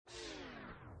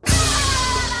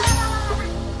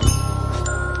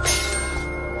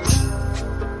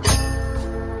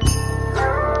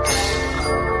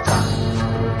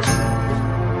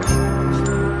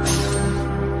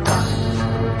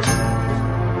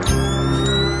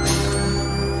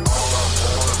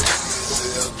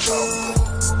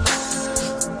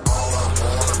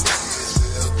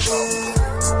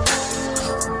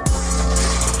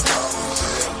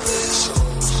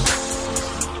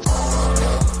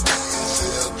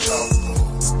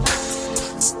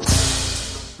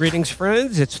Greetings,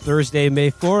 friends. It's Thursday, May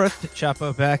 4th.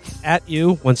 Chapo back at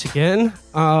you once again.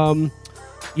 The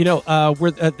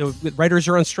writers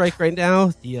are on strike right now.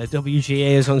 The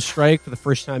WGA is on strike for the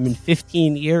first time in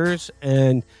 15 years.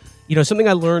 And, something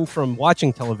I learned from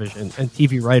watching television and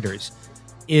TV writers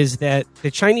is that the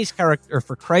Chinese character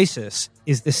for crisis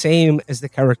is the same as the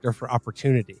character for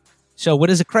opportunity. So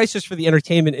what is a crisis for the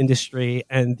entertainment industry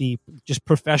and the just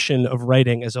profession of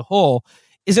writing as a whole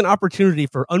is an opportunity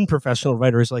for unprofessional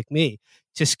writers like me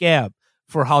to scab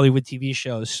for Hollywood TV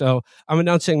shows. So I'm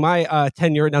announcing my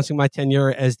tenure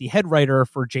as the head writer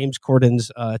for James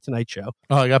Corden's Tonight Show.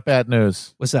 Oh, I got bad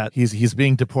news. What's that? He's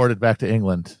being deported back to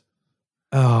England.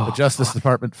 Oh, the Justice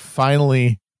Department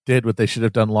finally did what they should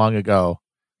have done long ago.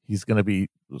 He's going to be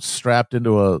strapped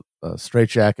into a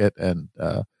straitjacket and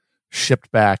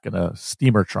shipped back in a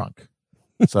steamer trunk.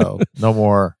 So no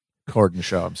more Corden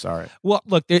show. I'm sorry. Well,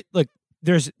 look.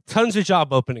 There's tons of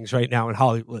job openings right now in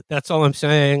Hollywood. That's all I'm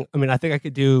saying. I mean, I think I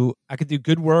could do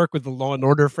good work with the Law and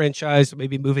Order franchise.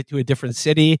 Maybe move it to a different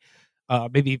city.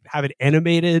 Maybe have it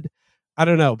animated. I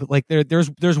don't know, but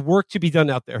there's work to be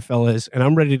done out there, fellas, and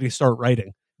I'm ready to start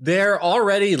writing. They're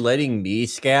already letting me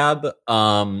scab.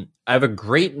 I have a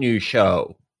great new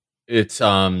show. It's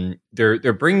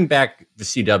they're bringing back the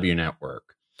CW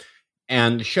network,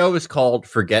 and the show is called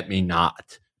Forget Me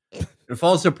Not. It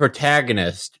follows a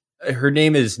protagonist. Her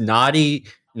name is Naughty,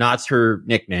 Not's her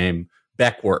nickname,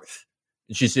 Beckworth.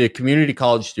 She's a community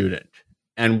college student.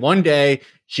 And one day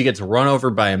she gets run over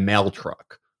by a mail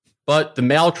truck. But the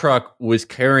mail truck was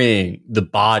carrying the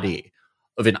body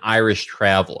of an Irish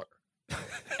traveler.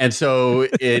 And so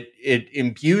it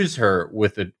imbues her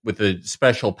with a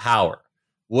special power.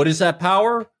 What is that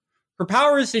power? Her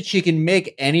power is that she can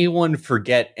make anyone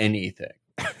forget anything.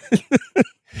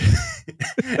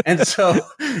 And so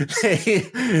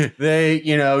they,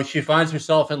 she finds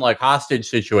herself in like hostage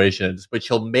situations, but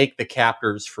she'll make the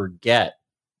captors forget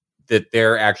that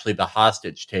they're actually the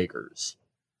hostage takers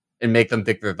and make them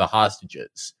think they're the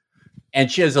hostages.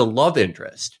 And she has a love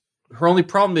interest. Her only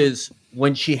problem is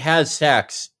when she has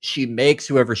sex, she makes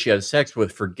whoever she has sex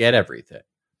with forget everything.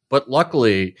 But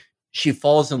luckily, she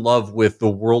falls in love with the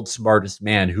world's smartest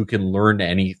man who can learn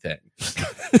anything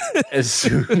as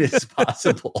soon as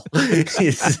possible. He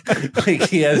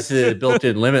has a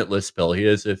built-in limitless pill. He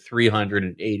has a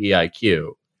 380 IQ.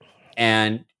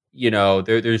 And,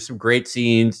 there's some great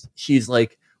scenes. She's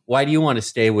like, why do you want to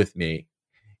stay with me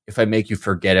if I make you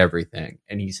forget everything?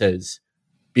 And he says,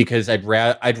 because I'd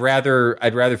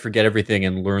rather forget everything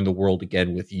and learn the world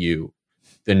again with you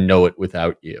than know it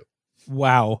without you.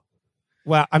 Wow.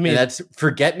 Well, I mean, and that's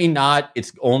Forget Me Not.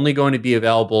 It's only going to be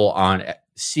available on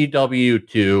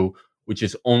CW2, which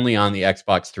is only on the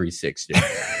Xbox 360.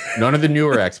 None of the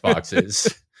newer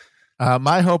Xboxes.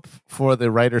 My hope for the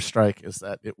writer's strike is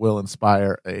that it will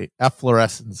inspire a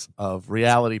efflorescence of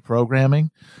reality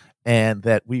programming, and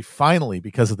that we finally,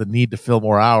 because of the need to fill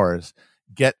more hours,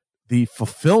 get the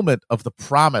fulfillment of the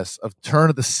promise of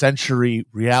turn-of-the-century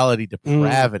reality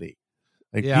depravity.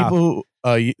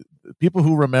 People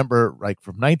who remember, like,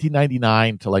 from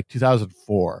 1999 to like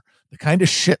 2004, the kind of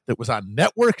shit that was on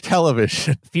network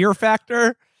television. Fear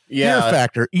Factor? Yeah. Fear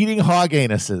Factor, eating hog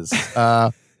anuses.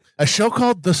 A show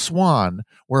called The Swan,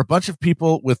 where a bunch of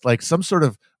people with like some sort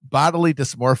of bodily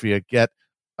dysmorphia get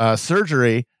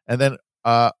surgery and then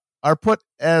are put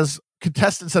as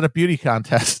contestants at a beauty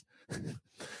contest.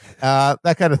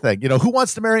 That kind of thing. Who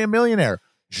wants to marry a millionaire?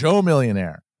 Joe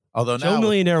Millionaire. Although Joe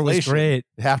Millionaire was great.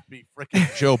 It'd have to be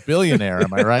freaking Joe Billionaire,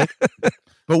 am I right?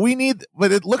 But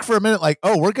it looked for a minute like,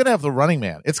 oh, we're going to have the Running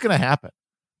Man. It's going to happen.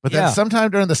 But then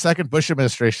sometime during the second Bush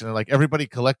administration, like everybody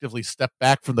collectively stepped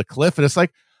back from the cliff, and it's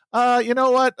like, you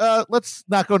know what? Let's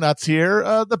not go nuts here.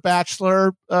 The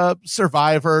Bachelor,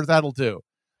 Survivor, that'll do.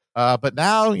 But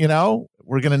now,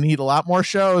 we're going to need a lot more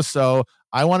shows. So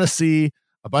I want to see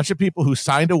a bunch of people who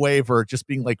signed a waiver just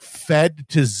being like fed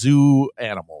to zoo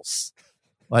animals.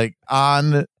 Like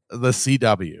on the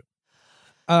CW.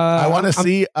 I want to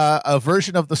see a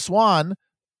version of The Swan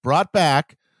brought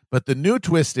back, but the new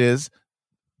twist is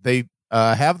they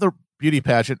have the beauty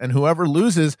pageant, and whoever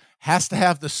loses has to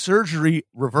have the surgery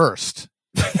reversed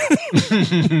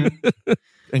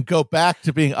and go back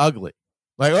to being ugly.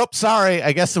 Like, oh, sorry,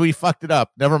 I guess we fucked it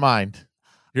up. Never mind.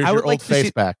 Here's your old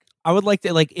face back. I would like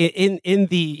to, like, in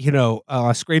the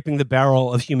scraping the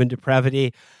barrel of human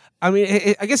depravity. I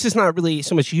mean, I guess it's not really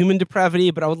so much human depravity,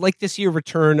 but I would like to see a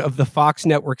return of the Fox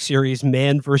Network series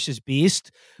Man versus Beast.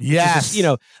 Yes.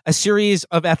 A series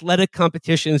of athletic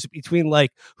competitions between,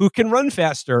 like, who can run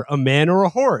faster, a man or a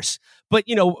horse. But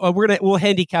we'll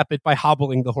handicap it by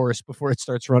hobbling the horse before it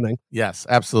starts running. Yes,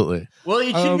 absolutely. Well,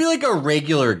 it should be like a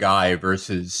regular guy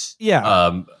versus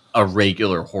a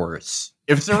regular horse.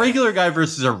 If it's a regular guy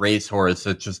versus a racehorse,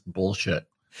 it's just bullshit.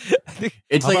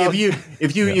 It's like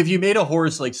if you made a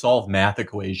horse like solve math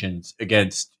equations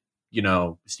against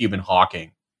Stephen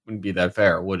Hawking, wouldn't be that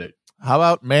fair, would it? How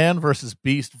about man versus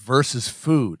beast versus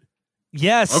food?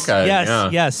 Yes. Okay.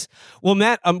 Yes. Well,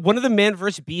 Matt, one of the man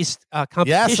versus beast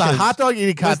competitions. Yes, a hot dog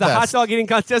eating contest. Was the hot dog eating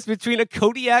contest between a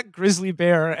Kodiak grizzly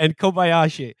bear and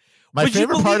Kobayashi. My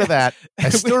favorite part of that, I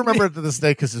still remember it to this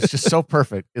day because it's just so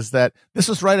perfect, is that this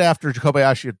was right after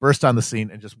Kobayashi had burst on the scene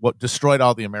and just destroyed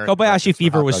all the American. Kobayashi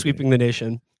fever was sweeping the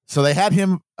nation. So they had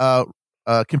him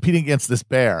competing against this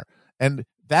bear, and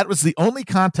that was the only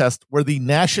contest where the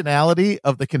nationality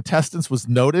of the contestants was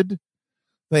noted.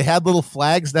 They had little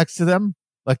flags next to them,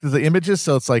 like the images.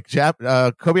 So it's like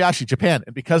Kobayashi, Japan.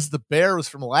 And because the bear was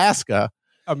from Alaska,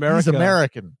 he's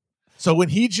American. So when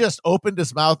he just opened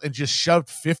his mouth and just shoved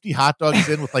 50 hot dogs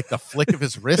in with like the flick of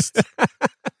his wrist,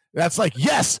 that's like,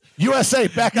 yes, USA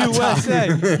back on top.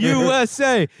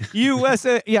 USA.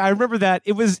 Yeah, I remember that.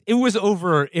 It was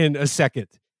over in a second.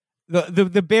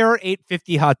 The bear ate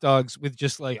 50 hot dogs with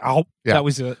just like, that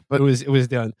was it. But it was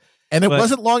done. And it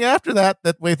wasn't long after that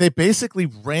way they basically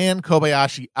ran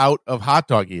Kobayashi out of hot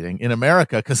dog eating in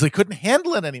America because they couldn't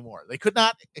handle it anymore. They could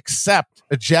not accept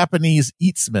a Japanese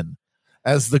eatsman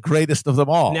as the greatest of them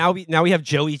all. Now we have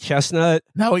Joey Chestnut.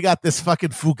 Now we got this fucking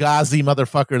Fugazi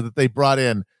motherfucker that they brought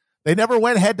in. They never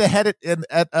went head to head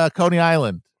at Coney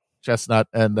Island, Chestnut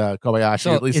and Kobayashi.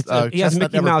 So at least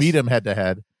Chestnut never beat him head to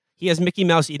head. He has Mickey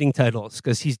Mouse eating titles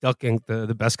because he's ducking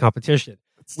the best competition.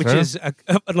 Which is an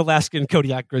Alaskan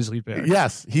Kodiak grizzly bear.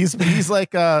 Yes, he's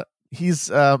like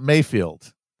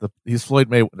Mayfield. He's Floyd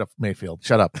Mayfield.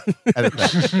 Shut up.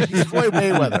 He's Floyd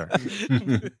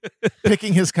Mayweather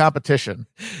picking his competition.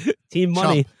 Team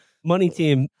money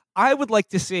team. I would like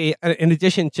to see, in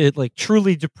addition to like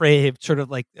truly depraved, sort of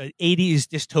like 80s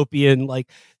dystopian, like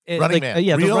Running Man.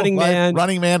 The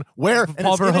Running Man. Where and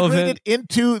it's integrated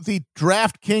into the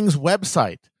DraftKings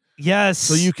website. Yes,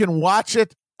 so you can watch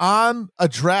it on a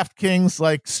DraftKings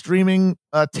like streaming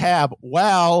tab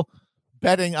while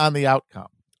betting on the outcome.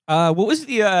 What was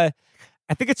the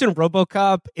I think it's in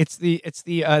RoboCop. It's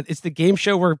the game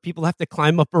show where people have to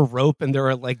climb up a rope and there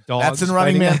are like dogs. That's in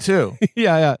Running Man too.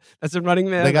 yeah. That's in Running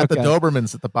Man. They got the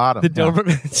Dobermans at the bottom. The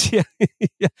Dobermans,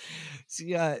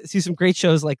 yeah. See some great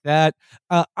shows like that.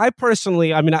 I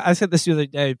personally, I said this the other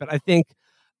day, but I think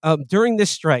during this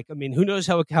strike, who knows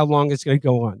how long it's going to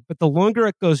go on, but the longer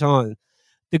it goes on,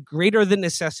 the greater the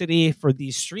necessity for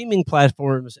these streaming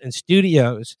platforms and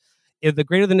studios, the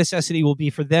greater the necessity will be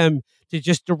for them to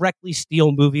just directly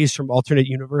steal movies from alternate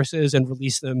universes and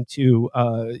release them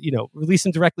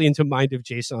directly into Mind of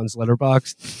Jason's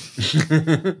letterbox.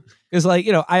 Because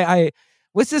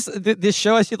what's this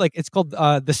show I see, like it's called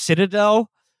The Citadel.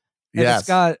 And It's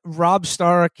got Rob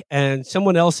Stark and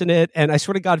someone else in it. And I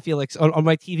swear to God, Felix, on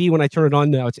my TV, when I turn it on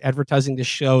now, it's advertising this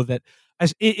show that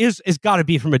it's got to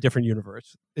be from a different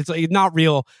universe. It's like not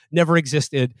real, never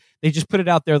existed. They just put it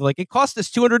out there like it cost us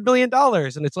 $200 million,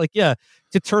 and it's like to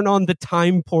turn on the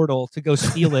time portal to go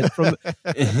steal it from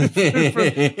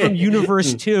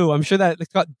Universe 2. I'm sure that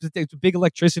it's a big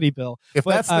electricity bill. If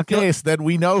that's the case, then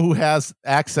we know who has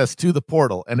access to the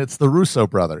portal, and it's the Russo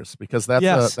brothers, because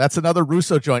that's another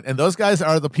Russo joint, and those guys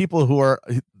are the people who are.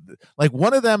 Like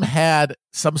one of them had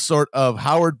some sort of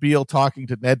Howard Beale talking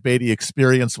to Ned Beatty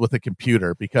experience with a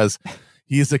computer because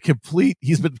he's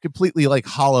been completely like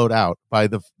hollowed out by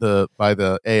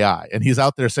the AI, and he's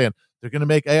out there saying they're going to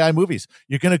make AI movies.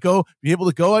 You're going to be able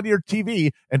to go on your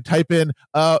TV and type in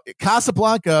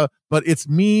Casablanca, but it's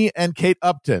me and Kate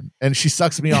Upton, and she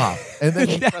sucks me off, and then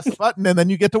you press the button, and then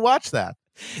you get to watch that.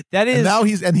 That is,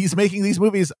 and he's making these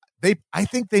movies. I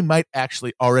think they might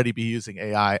actually already be using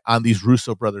AI on these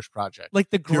Russo brothers projects, like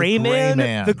the Gray Man,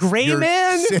 the Gray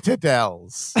Man,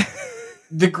 Citadels.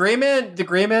 The Gray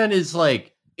Man is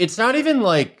like, it's not even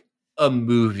like a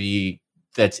movie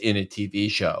that's in a TV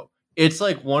show. It's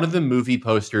like one of the movie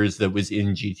posters that was in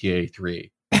GTA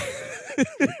 3.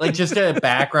 Like just a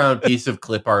background piece of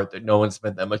clip art that no one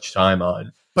spent that much time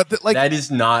on. But that is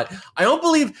not. I don't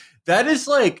believe that is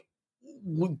like.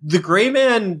 The Gray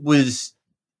Man was,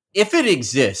 if it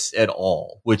exists at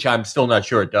all, which I'm still not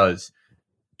sure it does,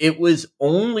 it's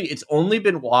only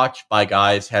been watched by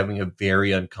guys having a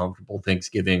very uncomfortable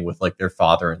Thanksgiving with like their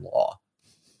father-in-law.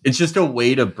 It's just a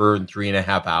way to burn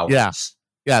 3.5 hours.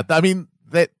 Yeah.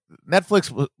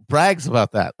 Netflix brags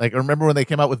about that. Like, I remember when they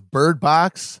came out with Bird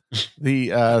Box,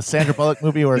 the Sandra Bullock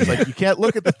movie, where it's like you can't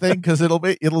look at the thing because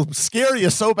it'll scare you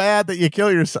so bad that you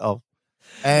kill yourself.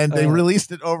 And they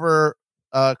released it over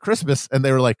Christmas, and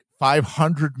they were like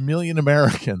 500 million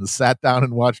Americans sat down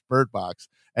and watched Bird Box.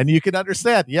 And you can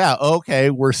understand, yeah, okay,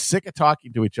 we're sick of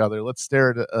talking to each other. Let's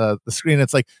stare at the screen.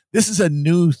 It's like, this is a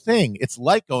new thing. It's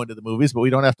like going to the movies, but we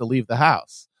don't have to leave the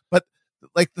house. But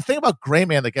like the thing about Gray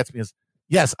Man that gets me is,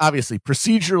 yes, obviously,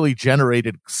 procedurally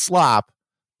generated slop,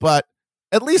 but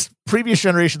at least previous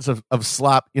generations of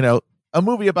slop, you know, a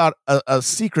movie about a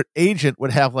secret agent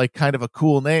would have like kind of a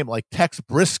cool name, like Tex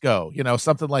Briscoe, you know,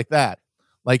 something like that.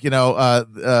 Like,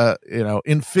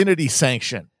 Infinity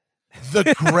Sanction.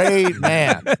 The Gray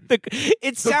Man.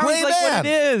 It sounds like what it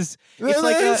is.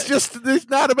 It's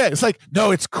not a man. It's like,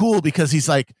 no, it's cool because he's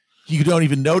like, you don't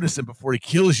even notice him before he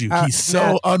kills you. He's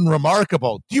so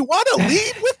unremarkable. Do you want to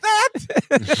lead with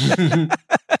that?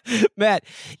 Matt,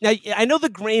 now I know The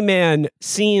Gray Man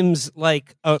seems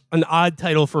like an odd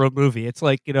title for a movie. It's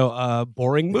like, a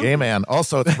boring movie. Gay Man.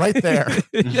 Also, it's right there.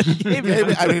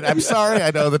 I mean, I'm sorry.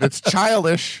 I know that it's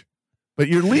childish, but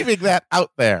you're leaving that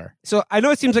out there. So I know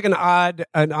it seems like an odd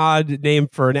name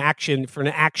for an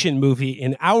action movie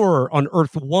on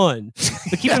Earth 1.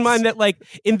 But keep in mind that, like,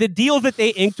 in the deal that they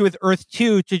inked with Earth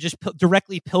 2 to just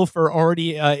directly pilfer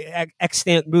already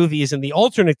extant movies in the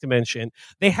alternate dimension,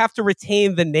 they have to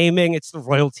retain the naming. It's the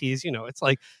royalties. It's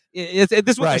like this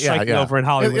is what they're striking over in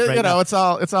Hollywood right now. It's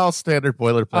all standard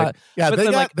boilerplate.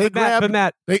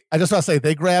 I just want to say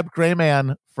they grabbed Gray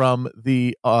Man from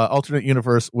the alternate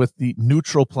universe with the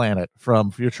neutral planet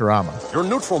from Futurama. Your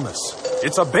neutralness.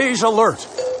 It's a beige alert.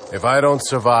 If I don't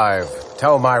survive,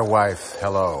 tell my wife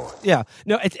hello. Yeah.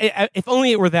 No, if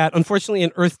only it were that. Unfortunately,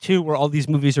 in Earth 2, where all these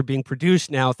movies are being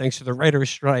produced now, thanks to the writer's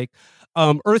strike,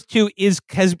 Earth 2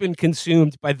 has been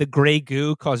consumed by the gray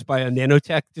goo caused by a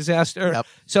nanotech disaster. Yep.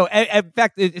 So, in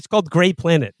fact, it's called Gray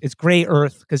Planet. It's Gray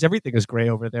Earth because everything is gray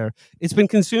over there. It's been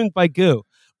consumed by goo.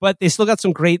 But they still got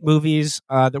some great movies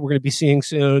that we're going to be seeing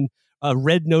soon.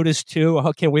 Red Notice 2.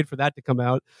 I can't wait for that to come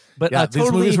out. But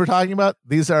these movies we're talking about,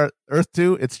 these are Earth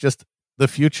 2. It's just the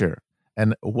future.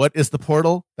 And what is the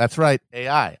portal? That's right,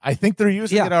 AI. I think they're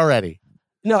using it already.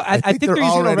 No, I think they're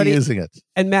already using it.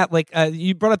 And Matt, like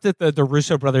you brought up that the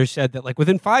Russo brothers said that like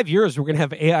within 5 years we're going to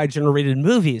have AI generated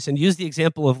movies, and use the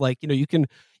example of like you can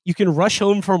rush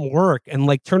home from work and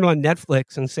like turn on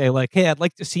Netflix and say like, hey, I'd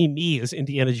like to see me as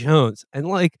Indiana Jones, and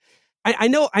like I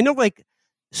know like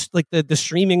the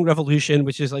streaming revolution,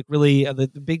 which is like really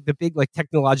the big like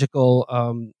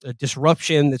technological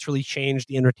disruption that's really changed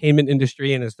the entertainment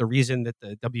industry and is the reason that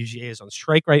the WGA is on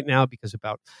strike right now, because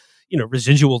about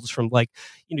residuals from like,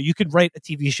 you could write a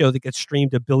TV show that gets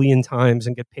streamed 1 billion times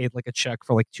and get paid like a check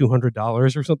for like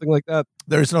 $200 or something like that.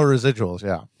 There's no residuals.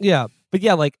 Yeah. Yeah. But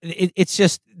yeah, like it's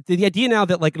just the idea now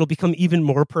that like it'll become even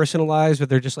more personalized, where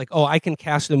they're just like, oh, I can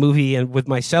cast a movie and with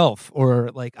myself, or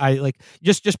like I like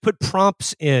just put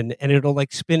prompts in and it'll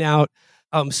like spin out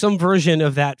some version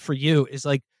of that for you. Is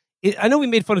like, I know we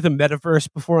made fun of the metaverse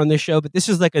before on this show, but this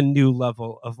is like a new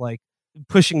level of like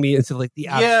pushing me into like the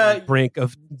absolute brink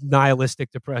of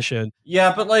nihilistic depression.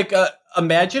 Yeah, but like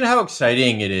imagine how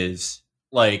exciting it is,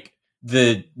 like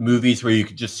the movies where you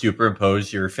could just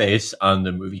superimpose your face on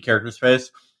the movie character's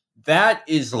face.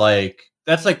 That's like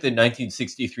the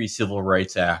 1963 Civil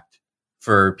Rights Act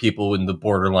for people in the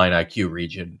borderline IQ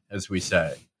region, as we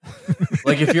say.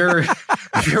 Like if you're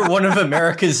one of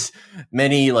America's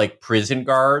many like prison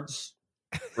guards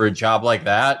for a job like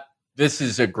that, this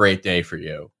is a great day for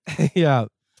you. Yeah.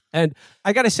 And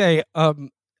I got to say,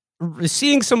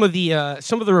 seeing some of the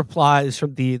replies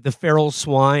from the feral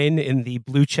swine in the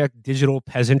blue check digital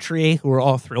peasantry, who are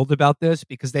all thrilled about this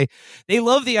because they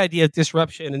love the idea of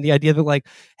disruption and the idea that like,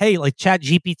 hey, like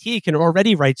ChatGPT can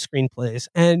already write screenplays.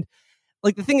 And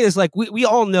like, the thing is, like, we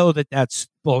all know that that's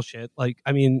bullshit. Like,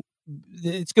 I mean,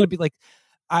 it's going to be like,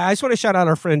 I just want to shout out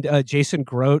our friend Jason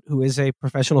Grote, who is a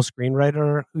professional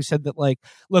screenwriter, who said that, like,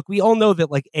 look, we all know that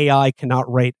like AI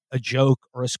cannot write a joke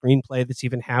or a screenplay that's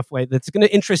even halfway, that's going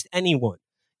to interest anyone,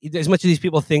 as much as these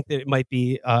people think that it might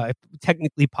be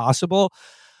technically possible.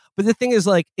 But the thing is,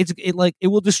 like, it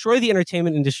will destroy the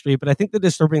entertainment industry. But I think the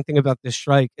disturbing thing about this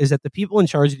strike is that the people in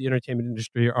charge of the entertainment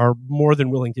industry are more than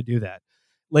willing to do that.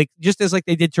 Like, just as like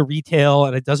they did to retail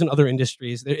and a dozen other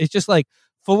industries, it's just like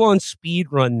full on speed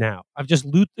run now. I've just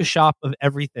loot the shop of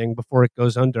everything before it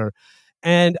goes under.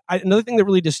 And another thing that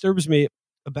really disturbs me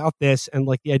about this, and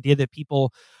like the idea that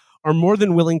people are more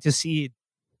than willing to cede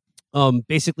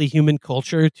basically human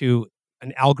culture to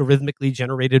an algorithmically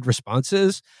generated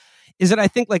responses, is that I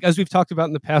think, like, as we've talked about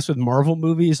in the past with Marvel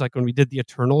movies, like when we did the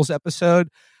Eternals episode,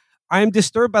 I'm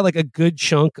disturbed by like a good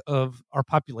chunk of our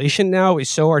population now is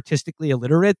so artistically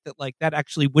illiterate that like that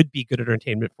actually would be good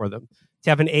entertainment for them to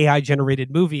have an AI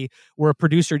generated movie where a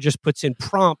producer just puts in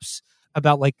prompts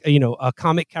about like,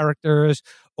 comic characters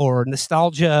or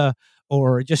nostalgia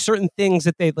or just certain things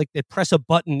that they press a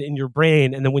button in your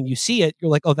brain. And then when you see it, you're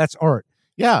like, oh, that's art.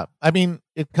 Yeah. I mean,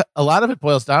 a lot of it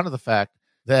boils down to the fact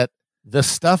that the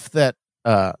stuff that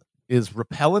is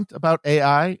repellent about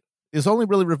AI is only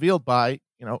really revealed by,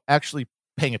 actually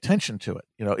paying attention to it.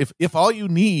 If all you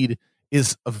need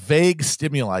is a vague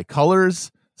stimuli,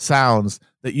 colors, sounds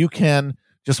that you can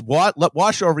just let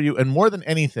wash over you, and more than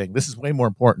anything, this is way more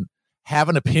important, have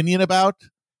an opinion about,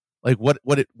 like what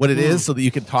it is, so that you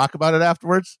can talk about it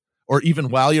afterwards, or even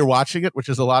while you're watching it, which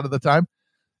is a lot of the time.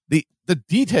 The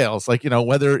details, like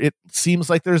whether it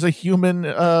seems like there's a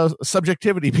human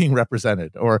subjectivity being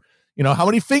represented, or how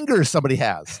many fingers somebody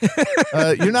has.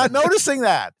 You're not noticing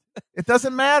that. It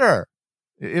doesn't matter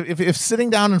if sitting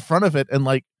down in front of it and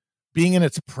like being in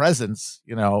its presence,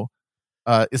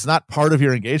 is not part of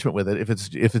your engagement with it. If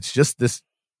it's just this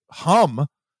hum,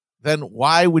 then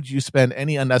why would you spend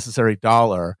any unnecessary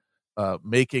dollar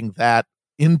making that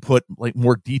input like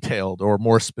more detailed or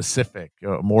more specific,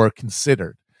 more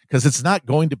considered? Because it's not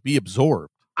going to be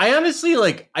absorbed. I honestly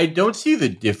I don't see the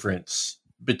difference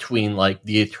between like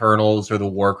the Eternals or the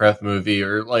Warcraft movie,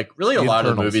 or like really a lot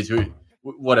of movies.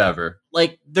 Whatever.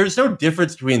 Like, there's no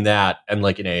difference between that and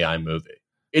like an AI movie.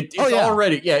 It's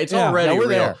already real.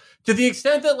 There. To the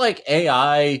extent that like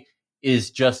AI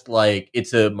is just like,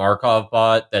 it's a Markov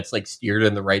bot that's like steered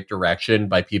in the right direction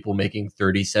by people making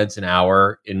 30 cents an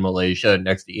hour in Malaysia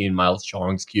next to Ian Miles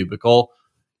Chong's cubicle.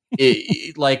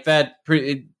 It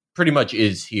pretty much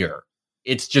is here.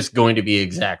 It's just going to be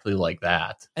exactly like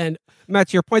that. And Matt,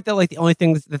 to your point that like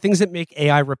the things that make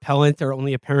AI repellent are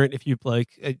only apparent if you like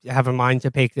have a mind to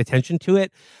pay attention to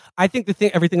it. I think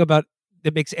everything about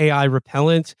that makes AI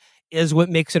repellent is what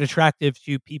makes it attractive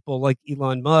to people like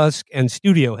Elon Musk and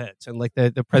studio heads and like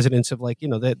the presidents of like,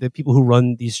 the people who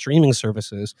run these streaming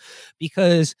services.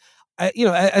 Because,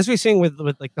 as we're saying with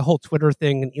like the whole Twitter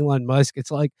thing and Elon Musk,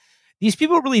 it's like, these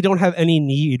people really don't have any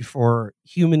need for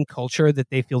human culture that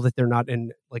they feel that they're not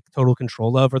in like total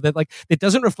control of, or that like it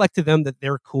doesn't reflect to them that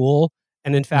they're cool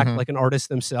and in fact like an artist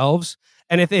themselves.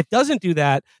 And if it doesn't do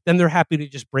that, then they're happy to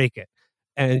just break it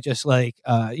and just like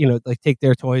take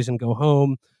their toys and go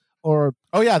home, or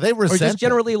they resent, or just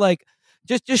generally like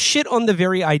just shit on the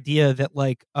very idea that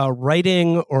like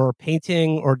writing or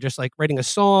painting or just like writing a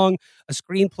song, a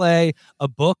screenplay, a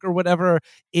book or whatever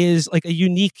is like a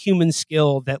unique human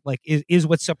skill that like is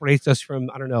what separates us from,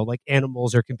 I don't know, like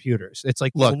animals or computers. It's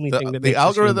like the only thing that makes the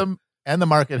algorithm and the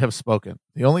market have spoken.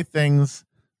 The only things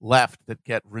left that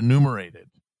get remunerated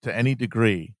to any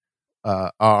degree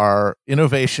are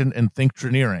innovation and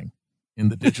thinktraineering in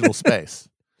the digital space.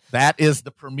 That is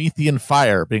the Promethean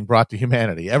fire being brought to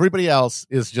humanity. Everybody else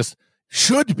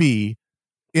should be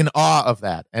in awe of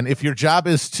that. And if your job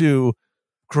is to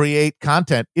create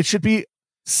content, it should be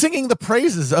singing the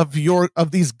praises of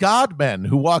these god men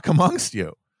who walk amongst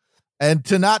you. And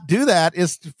to not do that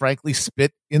is to frankly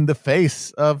spit in the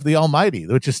face of the Almighty,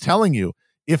 which is telling you,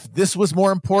 if this was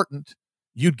more important,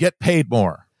 you'd get paid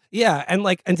more. Yeah,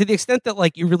 and to the extent that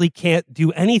like you really can't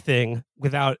do anything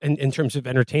without, in terms of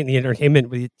entertainment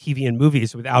with TV and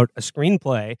movies without a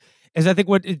screenplay, is I think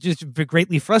what it just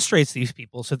greatly frustrates these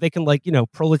people. So they can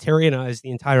proletarianize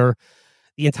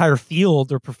the entire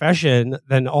field or profession,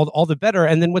 then all the better.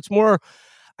 And then what's more,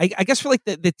 I guess for like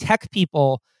the tech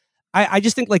people, I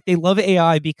just think like they love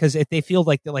AI because if they feel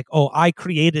like they're like, oh, I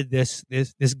created this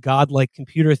godlike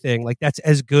computer thing, like that's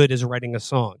as good as writing a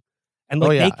song. And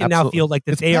like they can now feel like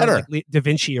that they are like Da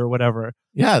Vinci or whatever.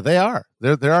 Yeah, they are.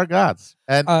 They're our gods,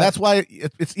 and that's why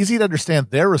it's easy to understand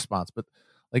their response. But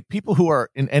like people who are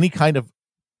in any kind of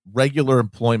regular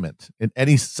employment,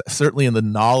 certainly in the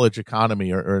knowledge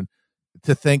economy, or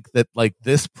to think that like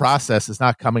this process is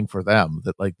not coming for them,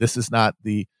 that like this is not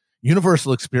the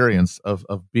universal experience of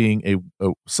being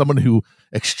someone who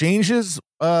exchanges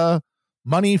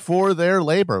money for their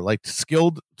labor, like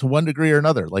skilled to one degree or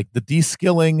another, like the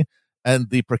de-skilling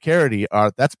and the precarity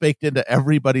that's baked into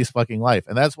everybody's fucking life.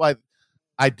 And that's why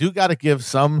I do got to give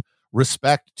some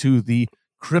respect to the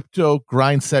crypto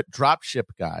grind set dropship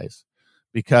guys,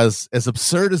 because as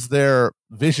absurd as their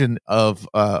vision of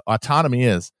autonomy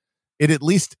is, it at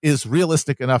least is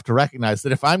realistic enough to recognize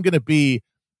that if I'm going to be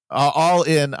all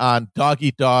in on dog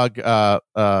eat dog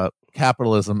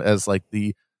capitalism as like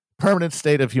the permanent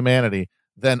state of humanity,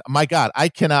 then my God, I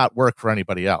cannot work for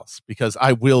anybody else, because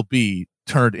I will be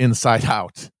turned inside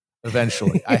out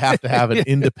eventually. I have to have an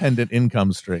independent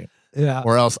income stream. Yeah.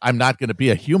 Or else I'm not going to be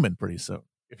a human pretty soon.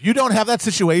 If you don't have that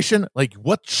situation, like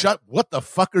what the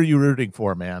fuck are you rooting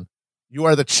for, man? You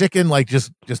are the chicken, like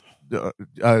just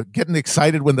getting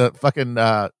excited when the fucking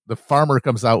the farmer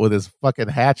comes out with his fucking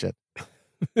hatchet.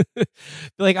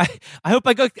 Like I hope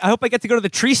I get to go to the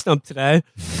tree stump today.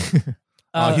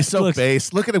 Oh, he's so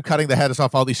base. Look at him cutting the heads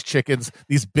off all these chickens,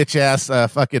 these bitch ass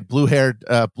fucking blue-haired,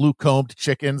 blue-combed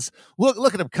chickens.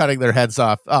 Look at him cutting their heads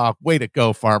off. Oh, way to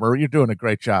go, farmer. You're doing a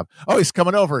great job. Oh, he's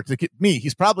coming over to get me.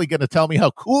 He's probably going to tell me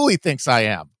how cool he thinks I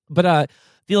am. But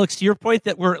Felix, to your point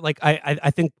that we're like, I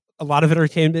think a lot of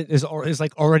entertainment is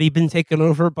like already been taken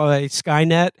over by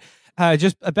Skynet.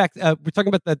 Just back, we're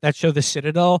talking about that show, The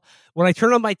Citadel. When I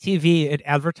turn on my TV, it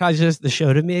advertises the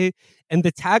show to me, and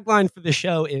the tagline for the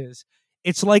show is,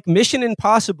 "It's like Mission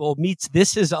Impossible meets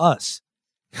This Is Us."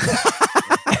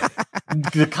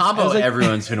 The combo like,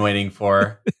 everyone's been waiting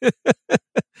for.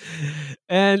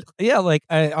 And yeah, like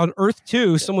on Earth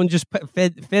 2, someone just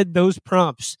fed those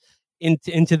prompts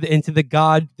into the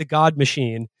God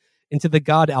machine, into the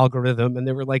God algorithm, and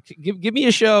they were like, "Give me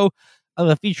a show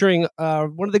featuring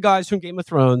one of the guys from Game of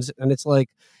Thrones," and it's like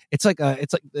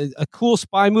a cool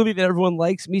spy movie that everyone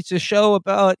likes meets a show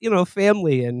about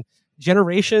family and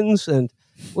generations. And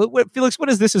Felix, what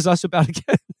is This Is Us about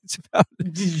again? It's about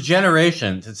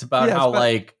generations. It's about how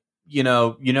like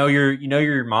your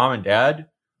mom and dad.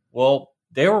 Well,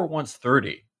 they were once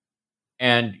 30,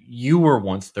 and you were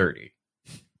once 30,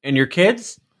 and your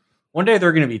kids one day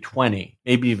they're going to be 20,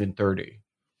 maybe even 30.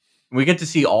 And we get to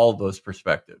see all of those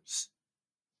perspectives.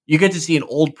 You get to see an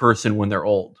old person when they're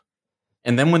old,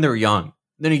 and then when they're young, and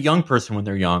then a young person when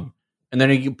they're young, and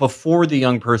then before the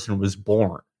young person was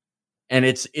born. And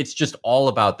it's just all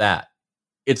about that.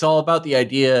 It's all about the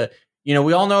idea,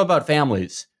 we all know about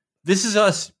families. This Is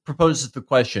Us proposes the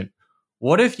question,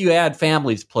 what if you add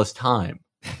families plus time?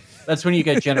 That's when you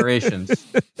get generations.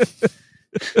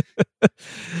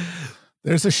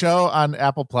 There's a show on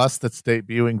Apple Plus that's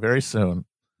debuting very soon.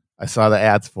 I saw the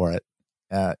ads for it.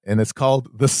 And it's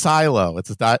called The Silo. It's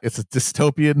a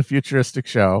dystopian futuristic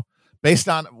show based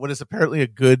on what is apparently a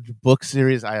good book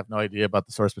series. I have no idea about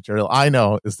the source material. I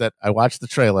know is that I watched the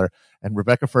trailer, and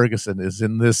Rebecca Ferguson is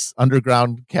in this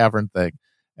underground cavern thing,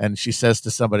 and she says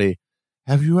to somebody,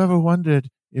 "Have you ever wondered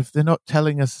if they're not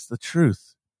telling us the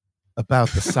truth about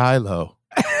the silo?"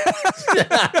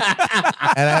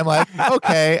 And I'm like,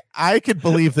 okay, I could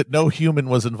believe that no human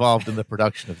was involved in the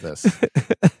production of this.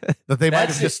 That they might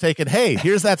have just taken, hey,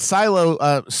 here's that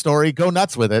silo story, go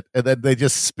nuts with it, and then they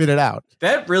just spit it out.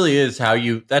 That really is how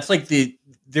that's like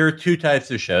there are two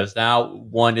types of shows now.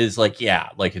 One is like,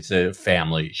 like it's a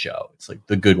family show. It's like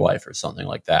The Good Wife or something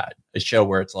like that. A show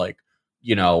where it's like,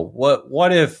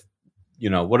 what if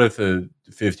a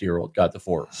 50-year-old got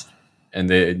divorced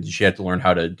and she had to learn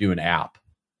how to do an app.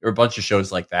 There are a bunch of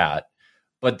shows like that.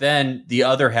 But then the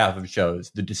other half of shows,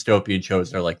 the dystopian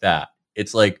shows, are like that.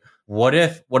 It's like, what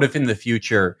if in the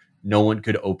future no one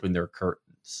could open their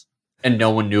curtains and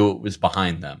no one knew it was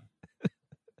behind them?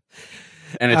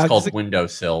 And it's called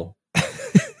Windowsill.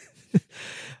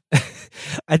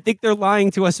 I think they're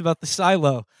lying to us about the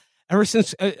silo. Ever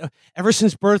since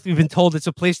birth, we've been told it's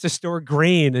a place to store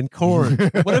grain and corn.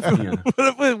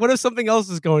 What if something else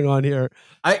is going on here?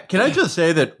 Can I just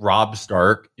say that Rob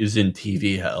Stark is in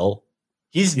TV hell?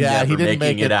 He's never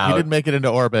making it out. He didn't make it into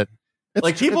orbit.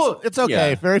 It's okay.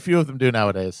 Yeah. Very few of them do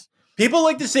nowadays. People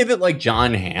like to say that like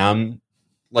John Hamm,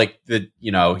 like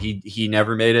he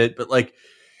never made it, but like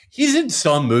he's in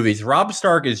some movies. Rob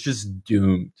Stark is just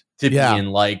doomed to be in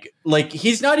like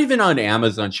he's not even on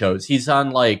Amazon shows. He's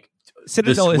on like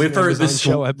Citadel the Swiffer,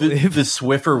 show, I believe. The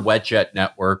Swiffer Wetjet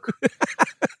Network.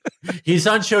 He's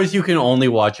on shows you can only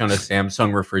watch on a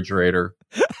Samsung refrigerator.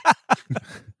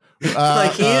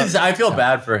 Like he is. I feel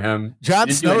bad for him.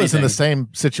 Jon Snow is in the same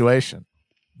situation.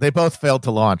 They both failed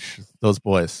to launch, those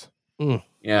boys.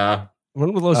 Yeah.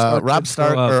 Rob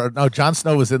Stark, Jon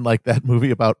Snow was in like that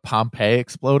movie about Pompeii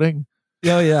exploding.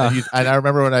 Oh yeah. And I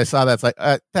remember when I saw that, it's like,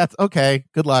 that's okay.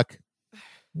 Good luck.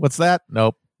 What's that?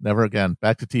 Nope. Never again.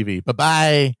 Back to TV.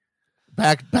 Bye-bye.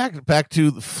 Back to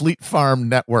the Fleet Farm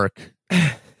Network,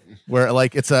 where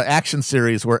like it's an action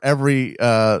series where every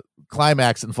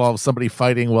climax involves somebody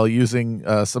fighting while using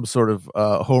some sort of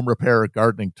home repair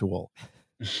gardening tool.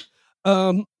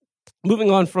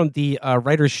 Moving on from the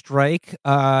writer's strike,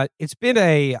 it's been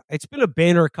a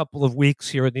banner couple of weeks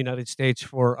here in the United States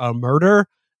for murder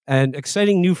and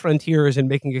exciting new frontiers in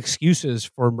making excuses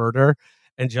for murder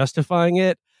and justifying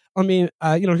it. I mean,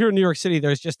 here in New York City,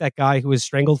 there's just that guy who was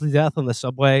strangled to death on the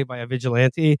subway by a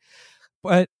vigilante.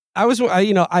 But I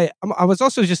was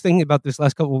also just thinking about this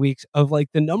last couple of weeks of like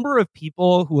the number of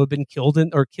people who have been killed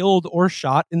or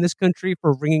shot in this country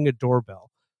for ringing a doorbell,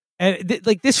 and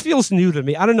like this feels new to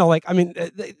me. I don't know, like I mean,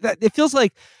 it feels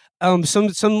like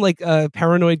some like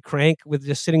paranoid crank with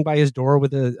just sitting by his door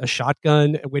with a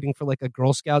shotgun, waiting for like a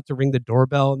Girl Scout to ring the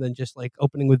doorbell, and then just like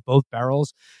opening with both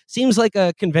barrels. Seems like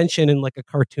a convention in like a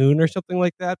cartoon or something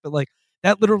like that, but like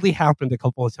that literally happened a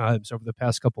couple of times over the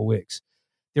past couple of weeks.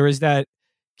 There was that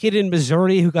kid in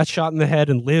Missouri who got shot in the head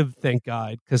and lived, thank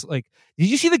God. Because, like, did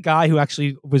you see the guy who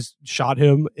actually shot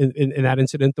him in that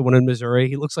incident, the one in Missouri?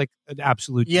 He looks like an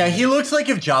absolute. Yeah, he looks like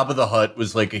if Jabba the Hutt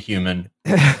was like a human.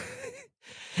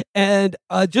 And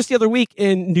just the other week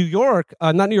in New York,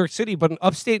 not New York City, but in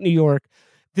upstate New York,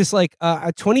 this like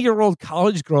a 20-year-old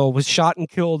college girl was shot and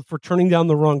killed for turning down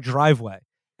the wrong driveway.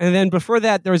 And then before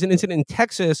that, there was an incident in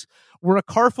Texas where a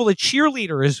car full of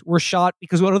cheerleaders were shot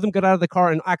because one of them got out of the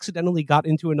car and accidentally got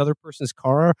into another person's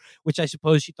car, which I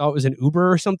suppose she thought was an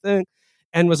Uber or something,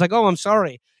 and was like, "Oh, I'm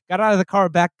sorry." Got out of the car,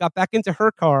 got back into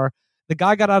her car. The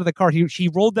guy got out of the car. She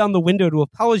rolled down the window to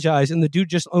apologize, and the dude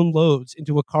just unloads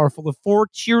into a car full of 4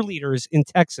 cheerleaders in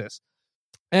Texas.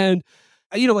 And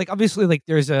like obviously, like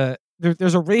there's a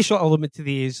racial element to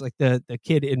these, like the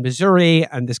kid in Missouri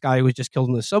and this guy who was just killed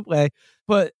in the subway.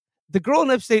 But the girl in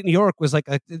upstate New York was like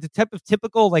the type of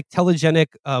typical like telegenic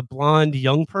blonde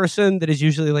young person that is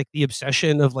usually like the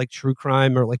obsession of like true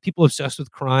crime or like people obsessed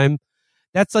with crime.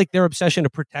 That's like their obsession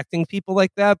of protecting people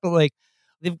like that. But like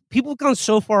people have gone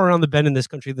so far around the bend in this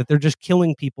country that they're just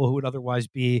killing people who would otherwise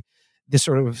be this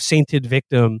sort of sainted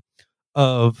victim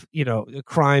of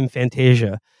crime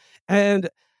fantasia. And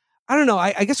I don't know.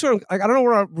 I guess I don't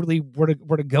know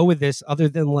where to go with this, other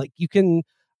than like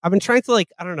I've been trying to like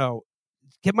I don't know,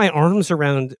 get my arms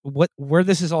around where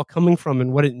this is all coming from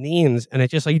and what it means, and it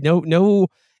just like no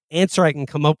answer I can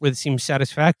come up with seems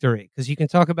satisfactory, because you can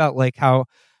talk about like how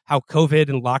COVID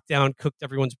and lockdown cooked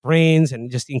everyone's brains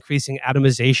and just the increasing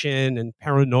atomization and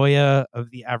paranoia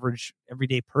of the average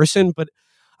everyday person, but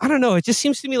I don't know. It just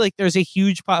seems to me like there's a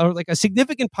a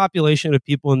significant population of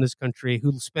people in this country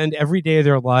who spend every day of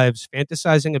their lives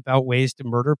fantasizing about ways to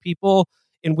murder people,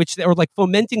 in which they were like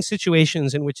fomenting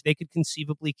situations in which they could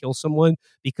conceivably kill someone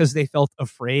because they felt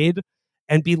afraid,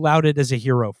 and be lauded as a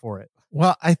hero for it.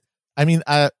 Well, I mean,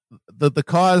 the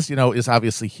cause, is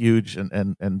obviously huge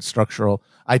and structural.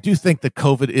 I do think that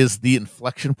COVID is the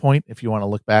inflection point. If you want to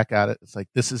look back at it, it's like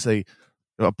this is a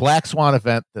black swan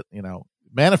event that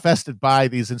manifested by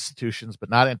these institutions, but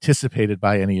not anticipated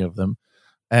by any of them,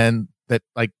 and that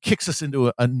like kicks us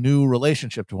into a new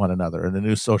relationship to one another and a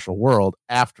new social world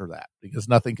after that, because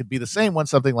nothing could be the same when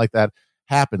something like that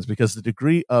happens, because the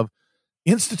degree of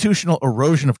institutional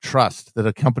erosion of trust that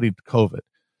accompanied COVID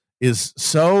is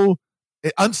so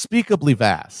unspeakably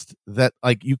vast that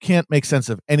like you can't make sense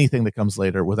of anything that comes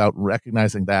later without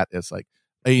recognizing that as like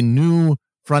a new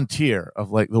frontier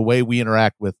of like the way we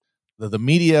interact with the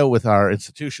media, with our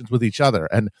institutions, with each other.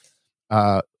 And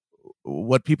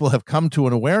what people have come to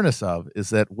an awareness of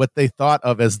is that what they thought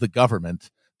of as the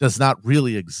government does not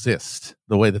really exist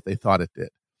the way that they thought it did.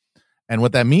 And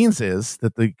what that means is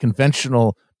that the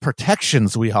conventional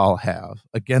protections we all have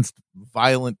against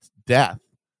violent death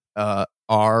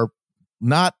are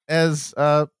not as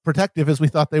protective as we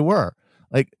thought they were.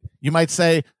 Like you might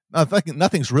say,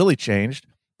 nothing's really changed,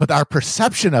 but our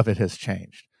perception of it has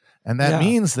changed. And that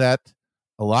means that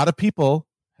a lot of people,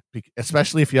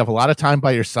 especially if you have a lot of time by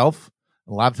yourself,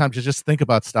 a lot of time to just think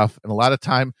about stuff, and a lot of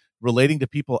time relating to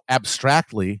people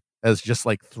abstractly as just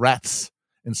like threats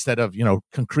instead of,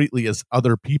 concretely as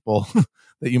other people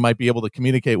that you might be able to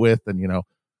communicate with and,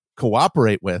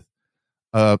 cooperate with,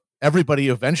 everybody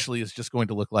eventually is just going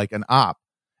to look like an op.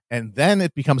 And then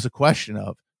it becomes a question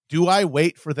of, do I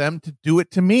wait for them to do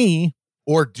it to me,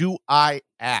 or do I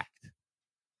act?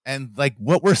 And like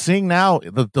what we're seeing now,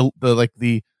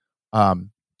 the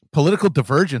political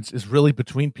divergence is really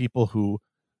between people who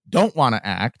don't want to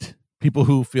act, people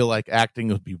who feel like acting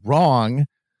would be wrong,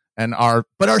 and are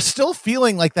still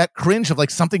feeling like that cringe of like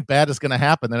something bad is going to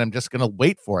happen, and I'm just going to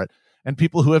wait for it. And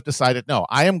people who have decided, no,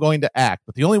 I am going to act,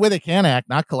 but the only way they can act,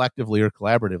 not collectively or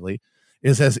collaboratively,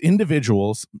 is as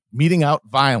individuals meting out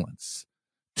violence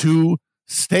to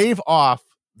stave off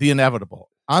the inevitable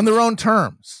on their own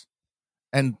terms.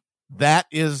 And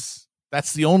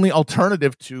that's the only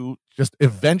alternative to just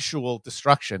eventual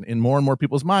destruction in more and more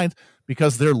people's minds,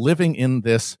 because they're living in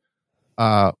this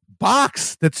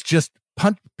box that's just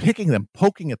picking them,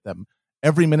 poking at them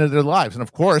every minute of their lives. And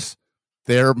of course,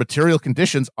 their material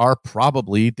conditions are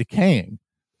probably decaying,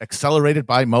 accelerated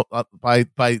by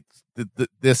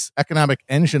this economic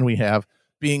engine we have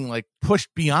being like pushed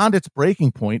beyond its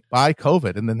breaking point by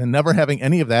COVID, and then never having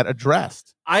any of that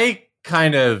addressed. I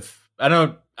don't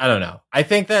know. I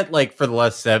think that like for the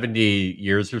last 70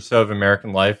 years or so of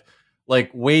American life, like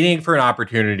waiting for an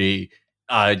opportunity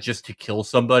just to kill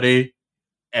somebody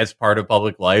as part of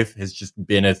public life has just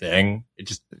been a thing. It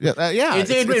just It's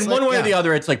in like, one way or the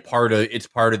other. It's like part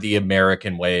of the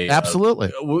American way.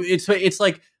 Absolutely, it's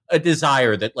like a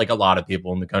desire that like a lot of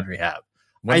people in the country have.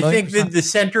 100%. I think that the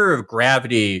center of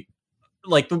gravity,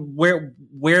 like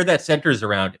where that centers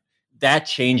around, that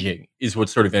changing is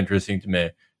what's sort of interesting to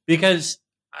me, because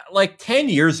like 10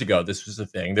 years ago, this was the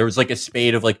thing. There was like a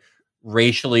spate of like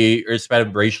racially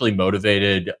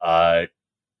motivated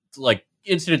like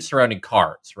incidents surrounding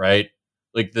cars, right?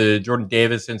 Like the Jordan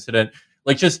Davis incident,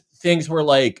 like just things where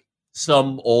like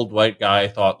some old white guy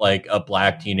thought like a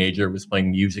black teenager was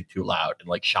playing music too loud and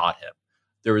like shot him.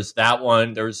 There was that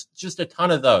one. There was just a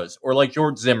ton of those. Or like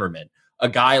George Zimmerman, a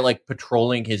guy like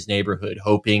patrolling his neighborhood,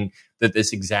 hoping that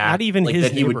this exact... Not even like,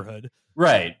 his neighborhood.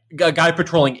 Right. A guy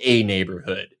patrolling a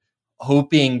neighborhood,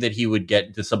 hoping that he would get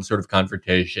into some sort of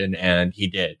confrontation, and he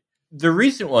did. The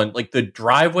recent one, like the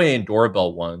driveway and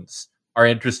doorbell ones, are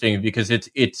interesting because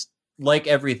it's like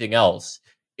everything else.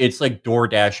 It's like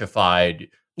DoorDash-ified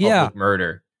public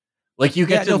murder. Like you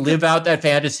get to live out that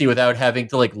fantasy without having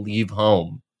to like leave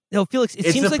home. No, Felix, it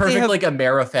it's seems the like perfect they have like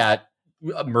Amerifat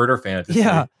murder fantasy.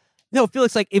 Yeah. No,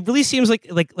 Felix, like it really seems like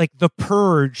the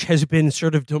purge has been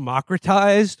sort of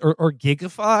democratized or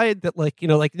gigified. That like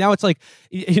like now it's like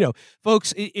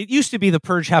folks. It used to be the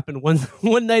purge happened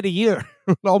one night a year,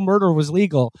 all murder was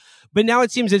legal, but now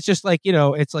it seems it's just like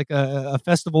it's like a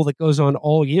festival that goes on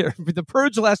all year. But the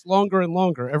purge lasts longer and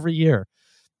longer every year.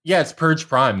 Yeah, it's Purge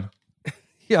Prime.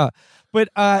 Yeah. But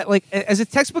like as a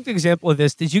textbook example of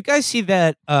this, did you guys see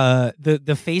that the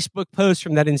Facebook post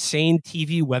from that insane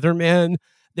TV weatherman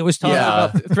that was talking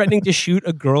about threatening to shoot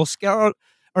a Girl Scout,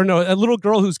 or no, a little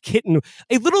girl whose kitten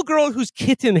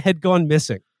had gone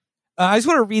missing? I just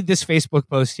want to read this Facebook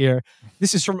post here.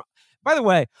 This is from, by the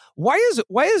way, why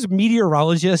is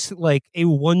meteorologist like a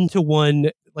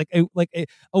 1-to-1 a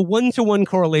 1-to-1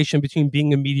 correlation between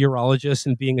being a meteorologist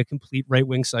and being a complete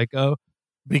right-wing psycho?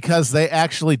 Because they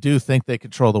actually do think they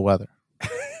control the weather.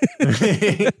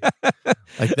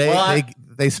 Like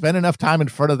they spend enough time in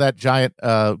front of that giant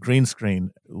green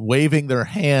screen, waving their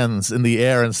hands in the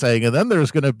air and saying, and then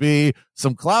there's going to be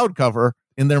some cloud cover.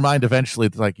 In their mind, eventually,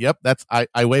 it's like, yep, that's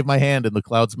I wave my hand and the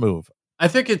clouds move. I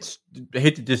think I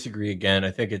hate to disagree again.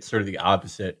 I think it's sort of the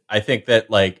opposite. I think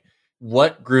that like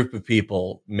what group of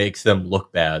people makes them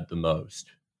look bad the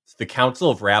most? It's the Council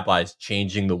of Rabbis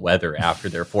changing the weather after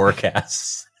their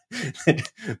forecasts.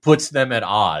 Puts them at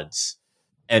odds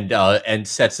and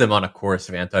sets them on a course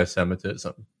of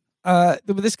anti-Semitism.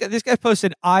 This guy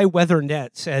posted,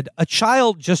 iWeatherNet said, a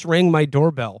child just rang my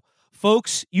doorbell.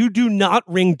 Folks, you do not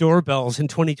ring doorbells in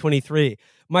 2023.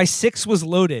 My 6 was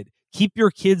loaded. Keep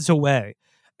your kids away.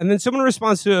 And then someone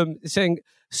responds to him saying,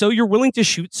 so you're willing to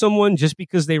shoot someone just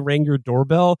because they rang your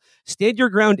doorbell? Stand your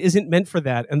ground isn't meant for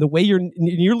that. And the way you're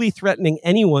nearly threatening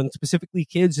anyone, specifically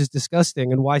kids, is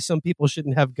disgusting, and why some people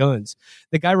shouldn't have guns.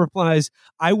 The guy replies,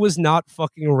 I was not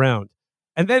fucking around.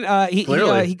 And then he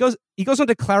goes on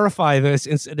to clarify this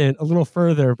incident a little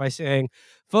further by saying,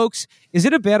 folks, is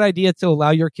it a bad idea to allow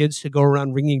your kids to go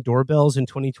around ringing doorbells in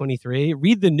 2023?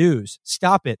 Read the news.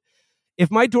 Stop it. If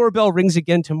my doorbell rings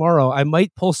again tomorrow, I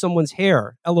might pull someone's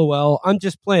hair. LOL, I'm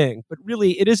just playing. But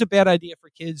really, it is a bad idea for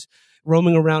kids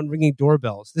roaming around ringing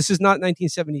doorbells. This is not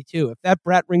 1972. If that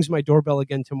brat rings my doorbell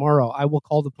again tomorrow, I will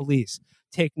call the police.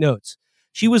 Take notes.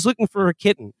 She was looking for her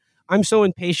kitten. I'm so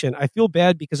impatient. I feel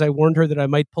bad because I warned her that I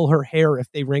might pull her hair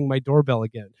if they rang my doorbell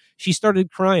again. She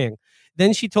started crying.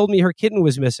 Then she told me her kitten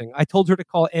was missing. I told her to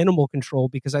call animal control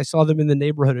because I saw them in the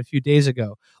neighborhood a few days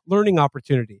ago. Learning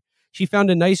opportunity. She found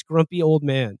a nice, grumpy old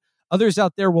man. Others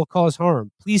out there will cause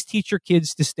harm. Please teach your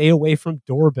kids to stay away from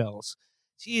doorbells.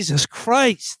 Jesus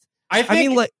Christ. I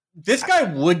mean, like, this guy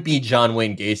would be John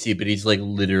Wayne Gacy, but he's like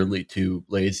literally too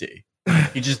lazy.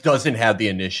 He just doesn't have the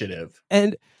initiative.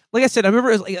 And like I said, I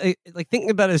remember like thinking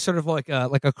about it as sort of like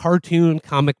a cartoon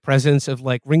comic presence of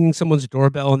like ringing someone's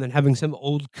doorbell and then having some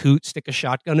old coot stick a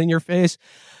shotgun in your face.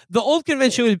 The old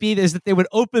convention would be is that they would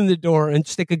open the door and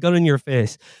stick a gun in your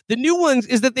face. The new ones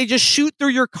is that they just shoot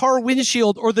through your car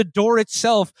windshield or the door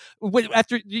itself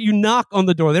after you knock on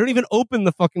the door. They don't even open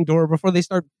the fucking door before they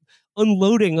start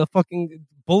unloading the fucking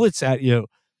bullets at you.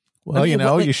 Well,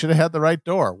 you should have had the right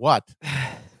door. What?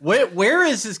 Where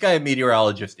is this guy a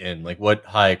meteorologist in? Like, what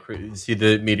is he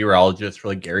the meteorologist for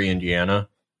like Gary, Indiana?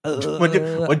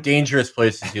 What dangerous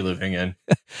place is he living in?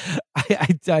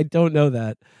 I don't know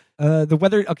that. The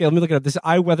weather. Okay, let me look it up. This is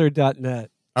iWeather.net.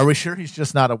 Are we sure he's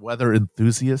just not a weather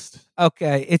enthusiast?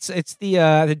 Okay, it's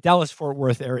the Dallas Fort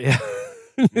Worth area.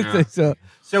 Yeah. So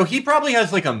So he probably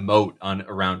has like a moat on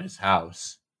around his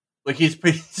house. Like he's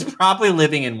probably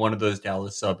living in one of those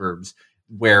Dallas suburbs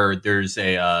where there's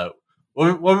a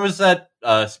what was that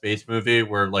space movie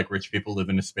where like rich people live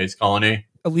in a space colony?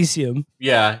 Elysium.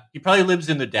 Yeah, he probably lives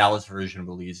in the Dallas version of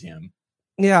Elysium.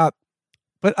 Yeah,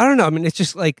 but I don't know. I mean, it's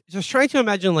just like just trying to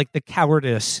imagine like the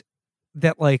cowardice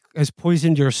that like has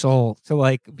poisoned your soul to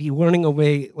like be running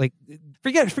away. Like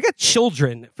forget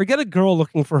children, forget a girl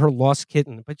looking for her lost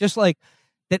kitten, but just like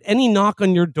that any knock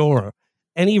on your door,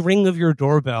 any ring of your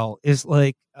doorbell is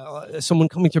like someone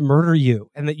coming to murder you,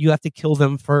 and that you have to kill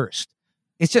them first.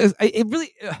 It's just it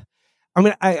really. I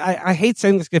mean, I hate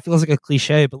saying this because it feels like a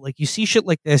cliche, but like you see shit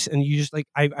like this and you just like,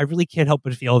 I really can't help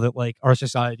but feel that like our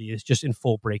society is just in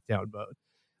full breakdown mode.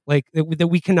 Like that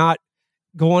we cannot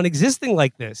go on existing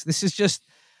like this. This is just,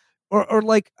 or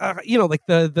like, like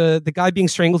the guy being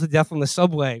strangled to death on the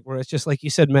subway where it's just like you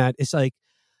said, Matt, it's like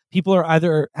people are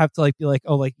either have to like be like,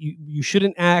 oh, like you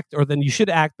shouldn't act, or then you should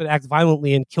act, but act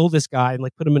violently and kill this guy and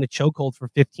like put him in a chokehold for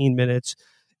 15 minutes,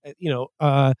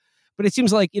 but it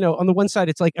seems like, on the one side,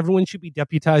 it's like everyone should be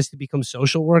deputized to become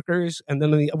social workers. And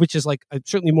then, which is like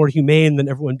certainly more humane than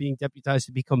everyone being deputized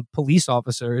to become police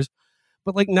officers.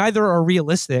 But like neither are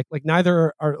realistic. Like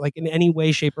neither are like in any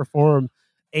way, shape or form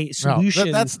a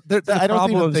solution. No, I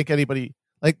don't even think anybody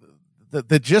like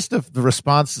the gist of the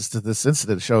responses to this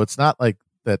incident show. It's not like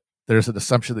that there's an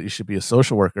assumption that you should be a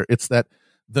social worker. It's that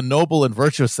the noble and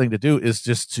virtuous thing to do is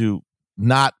just to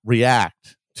not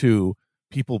react to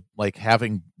people like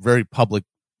having very public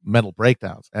mental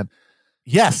breakdowns. And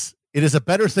yes, it is a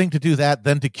better thing to do that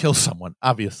than to kill someone,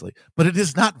 obviously, but it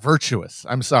is not virtuous.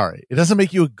 I'm sorry. It doesn't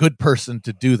make you a good person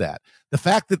to do that. The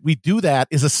fact that we do that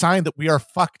is a sign that we are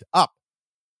fucked up.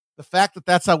 The fact that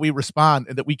that's how we respond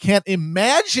and that we can't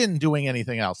imagine doing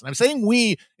anything else. And I'm saying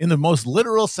we in the most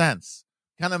literal sense,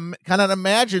 kind of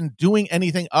imagine doing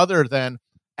anything other than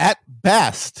at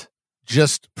best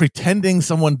just pretending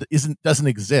someone doesn't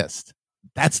exist.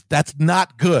 That's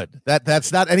not good.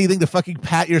 That's not anything to fucking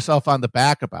pat yourself on the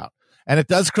back about. And it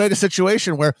does create a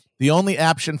situation where the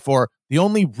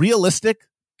only realistic,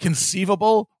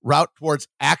 conceivable route towards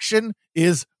action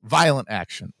is violent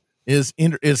action, is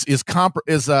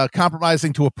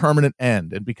compromising to a permanent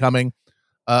end and becoming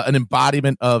an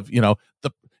embodiment of,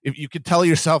 if you could tell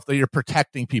yourself that you're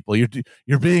protecting people,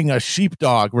 you're being a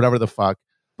sheepdog, whatever the fuck,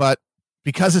 but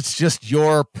because it's just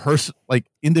your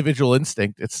individual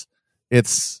instinct,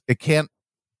 it can't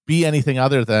be anything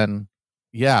other than,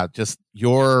 just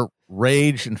your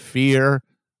rage and fear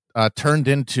turned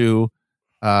into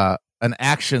an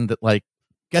action that like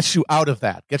gets you out of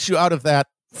that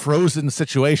frozen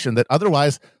situation that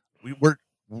otherwise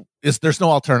there's no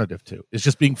alternative to. It's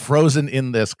just being frozen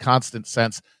in this constant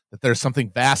sense that there's something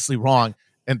vastly wrong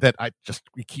and that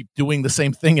we keep doing the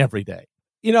same thing every day.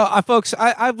 Folks,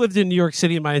 I've lived in New York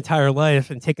City my entire life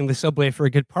and taken the subway for a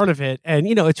good part of it. And,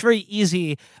 it's very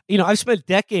easy. I've spent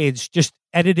decades just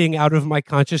editing out of my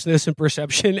consciousness and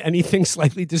perception anything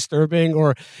slightly disturbing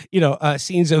or,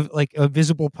 scenes of like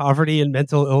visible poverty and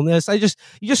mental illness. You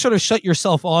just sort of shut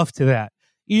yourself off to that.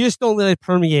 You just don't let it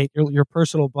permeate your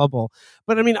personal bubble.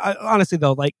 But I mean, honestly,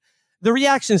 though, like, the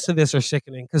reactions to this are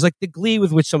sickening because like the glee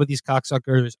with which some of these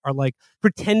cocksuckers are like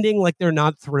pretending like they're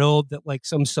not thrilled that like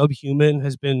some subhuman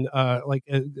has been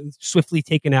swiftly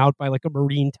taken out by like a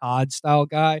Marine Todd style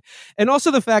guy. And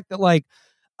also the fact that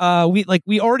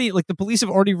we already like the police have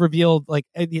already revealed like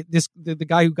the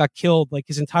guy who got killed, like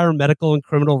his entire medical and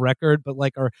criminal record, but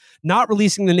like are not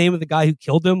releasing the name of the guy who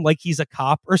killed him like he's a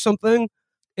cop or something.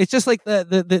 It's just like the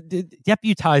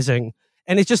deputizing,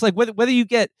 and it's just like whether you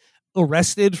get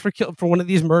arrested for one of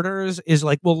these murders is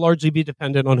like will largely be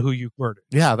dependent on who you murdered.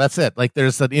 Yeah, that's it. Like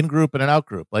there's an in group and an out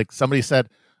group. Like somebody said,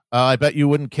 I bet you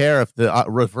wouldn't care if the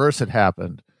reverse had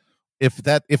happened. If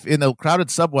in a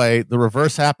crowded subway the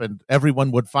reverse happened,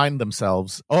 everyone would find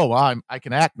themselves, I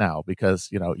can act now because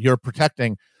you're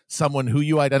protecting someone who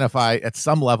you identify at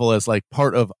some level as like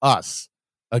part of us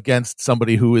against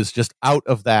somebody who is just out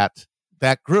of that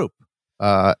group,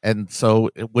 and so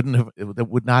it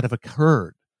would not have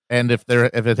occurred. And if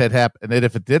it had happened, and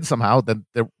if it did somehow, then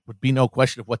there would be no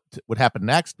question of what would happen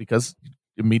next because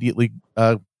you'd immediately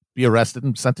be arrested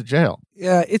and sent to jail.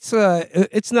 Yeah, it's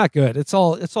not good. It's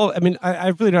all. I mean, I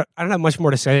really don't have much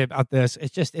more to say about this.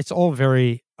 It's all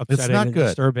very upsetting and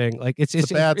disturbing. Like it's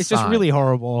just really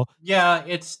horrible. Yeah,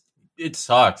 it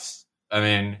sucks. I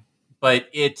mean, but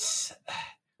it's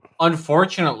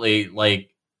unfortunately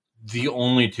like the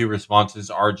only two responses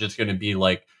are just going to be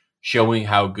like showing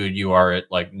how good you are at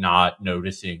like not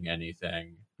noticing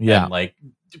anything, Yeah. and like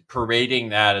parading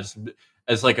that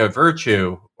as like a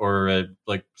virtue or a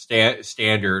like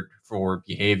standard for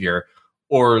behavior,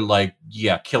 or like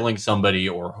killing somebody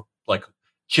or like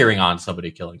cheering on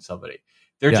somebody killing somebody.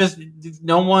 There just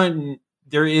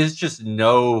there is just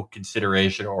no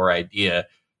consideration or idea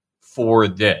for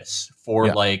this,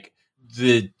 for like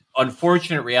the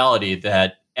unfortunate reality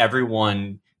that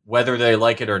everyone, whether they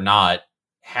like it or not,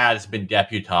 has been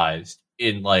deputized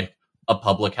in like a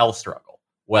public health struggle,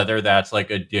 whether that's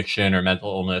like addiction or mental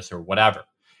illness or whatever.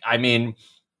 I mean,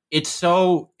 it's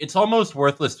almost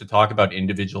worthless to talk about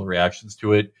individual reactions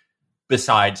to it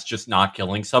besides just not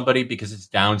killing somebody, because it's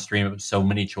downstream of so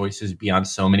many choices beyond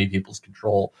so many people's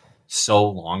control so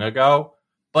long ago.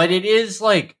 But it is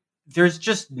like, there's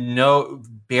just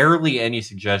barely any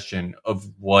suggestion of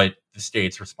what the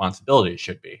state's responsibility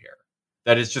should be here.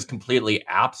 That is just completely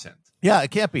absent. Yeah,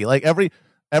 it can't be. Like every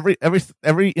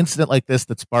incident like this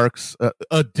that sparks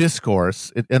a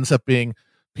discourse, it ends up being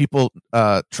people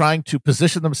trying to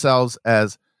position themselves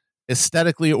as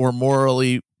aesthetically or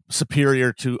morally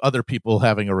superior to other people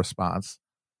having a response.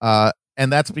 And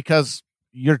that's because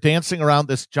you're dancing around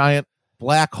this giant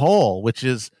black hole, which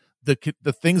is the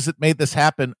things that made this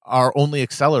happen are only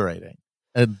accelerating,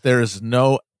 and there's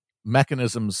no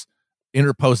mechanisms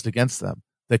interposed against them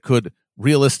that could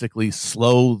realistically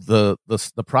slow the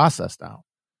process down.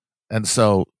 And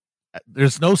so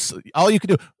there's no, all you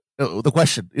can do. The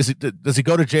question is, does he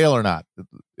go to jail or not?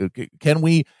 Can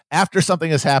we, after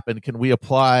something has happened, can we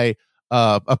apply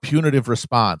a punitive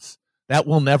response? That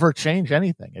will never change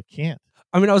anything. It can't.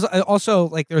 I mean, I was also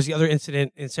like, there was the other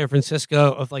incident in San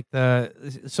Francisco of like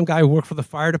some guy who worked for the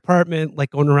fire department, like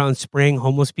going around spraying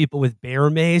homeless people with bear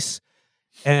mace.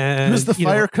 And he was the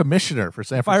fire commissioner for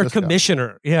San Francisco. Fire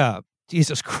commissioner. Yeah.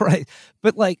 Jesus Christ.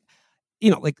 But like,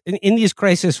 like in these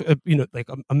crises, like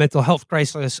a mental health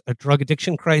crisis, a drug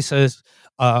addiction crisis,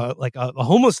 like a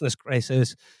homelessness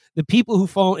crisis, the people who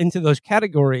fall into those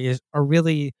categories are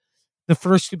really the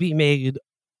first to be made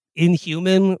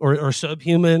inhuman or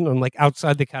subhuman, and like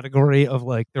outside the category of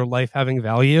like their life having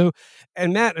value.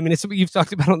 And Matt, I mean, it's something you've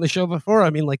talked about on the show before. I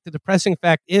mean, like the depressing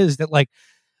fact is that like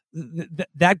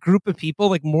that group of people,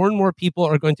 like more and more people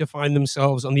are going to find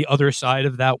themselves on the other side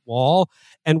of that wall.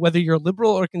 And whether you're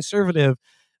liberal or conservative,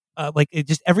 like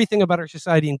just everything about our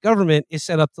society and government is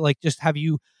set up to like just have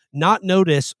you not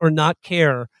notice or not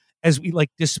care as we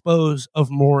like dispose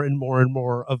of more and more and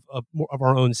more of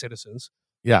our own citizens.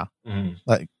 Yeah. Mm-hmm.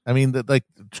 Like, I mean, like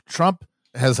Trump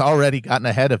has already gotten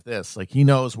ahead of this. Like he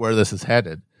knows where this is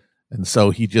headed. And so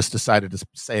he just decided to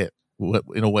say it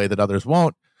in a way that others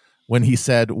won't, when he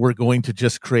said, we're going to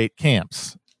just create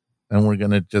camps and we're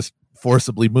going to just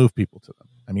forcibly move people to them.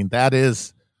 I mean,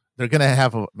 they're going to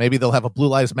have maybe they'll have a Blue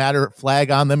Lives Matter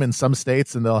flag on them in some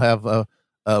states, and they'll have a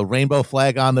rainbow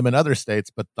flag on them in other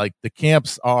states. But like the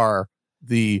camps are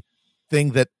the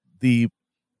thing that the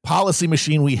policy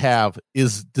machine we have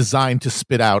is designed to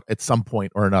spit out at some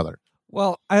point or another.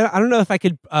 Well, I don't know if I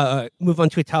could move on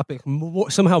to a topic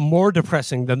somehow more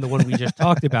depressing than the one we just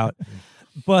talked about,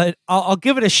 but I'll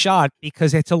give it a shot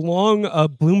because it's a long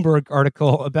Bloomberg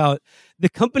article about the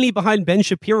company behind Ben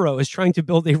Shapiro is trying to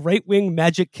build a right-wing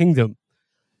magic kingdom.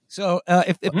 So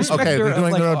if the specter, okay, they're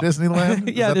doing their own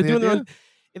Disneyland? Yeah, they're doing their own.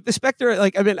 If the specter,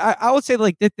 like, I mean, I would say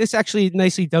like this actually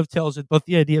nicely dovetails with both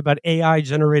the idea about AI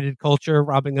generated culture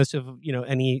robbing us of,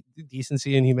 any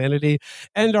decency and humanity,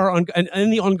 and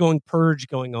and the ongoing purge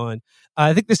going on.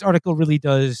 I think this article really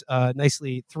does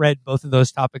nicely thread both of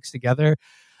those topics together.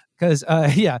 Because,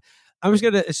 I'm just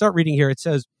going to start reading here. It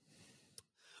says,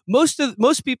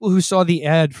 most people who saw the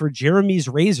ad for Jeremy's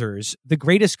Razors, the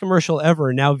greatest commercial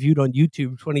ever, now viewed on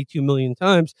YouTube 22 million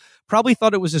times, probably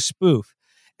thought it was a spoof.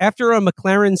 After a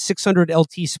McLaren 600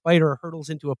 LT Spider hurtles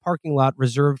into a parking lot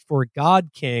reserved for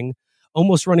God King,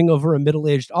 almost running over a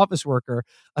middle-aged office worker,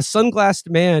 a sunglassed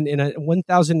man in a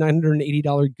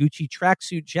 $1,980 Gucci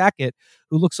tracksuit jacket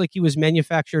who looks like he was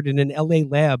manufactured in an LA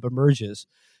lab emerges.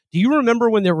 Do you remember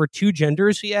when there were two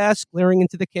genders, he asked, glaring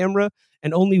into the camera,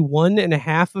 and only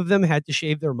 1.5 of them had to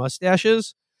shave their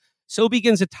mustaches? So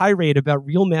begins a tirade about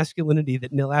real masculinity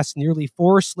that lasts nearly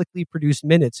 4 slickly produced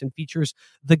minutes and features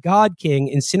the God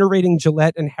King incinerating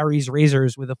Gillette and Harry's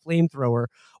razors with a flamethrower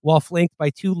while flanked by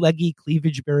 2 leggy,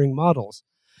 cleavage-bearing models.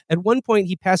 At one point,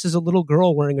 he passes a little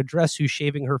girl wearing a dress who's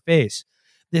shaving her face.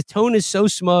 The tone is so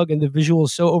smug and the visual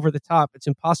is so over the top, it's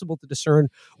impossible to discern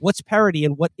what's parody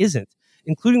and what isn't,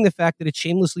 including the fact that it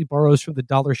shamelessly borrows from the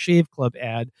Dollar Shave Club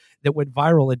ad that went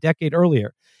viral a decade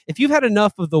earlier. If you've had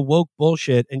enough of the woke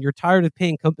bullshit and you're tired of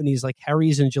paying companies like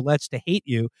Harry's and Gillette's to hate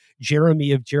you,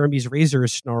 Jeremy of Jeremy's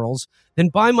Razors snarls, then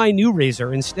buy my new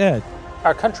razor instead.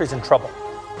 Our country's in trouble.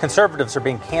 Conservatives are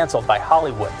being canceled by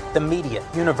Hollywood, the media,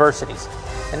 universities,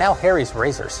 and now Harry's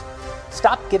Razors.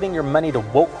 Stop giving your money to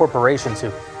woke corporations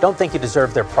who don't think you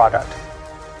deserve their product.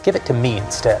 Give it to me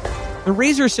instead. The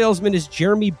razor salesman is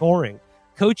Jeremy Boring,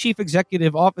 co-chief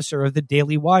executive officer of the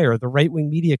Daily Wire, the right-wing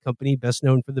media company best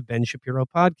known for the Ben Shapiro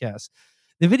podcast.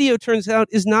 The video, turns out,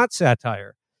 is not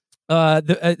satire.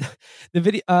 The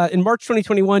video in March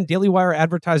 2021, Daily Wire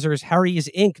advertisers Harry's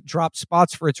Inc. dropped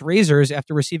spots for its razors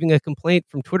after receiving a complaint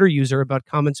from Twitter user about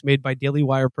comments made by Daily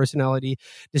Wire personality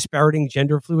disparaging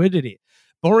gender fluidity.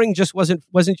 Boring just wasn't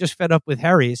just fed up with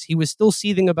Harry's. He was still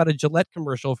seething about a Gillette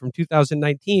commercial from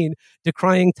 2019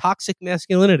 decrying toxic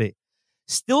masculinity.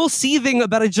 Still seething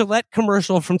about a Gillette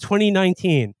commercial from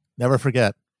 2019. Never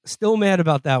forget. Still mad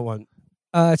about that one.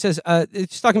 It says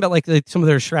it's talking about like some of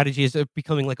their strategies of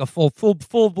becoming like a full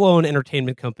blown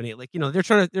entertainment company. Like, you know, they're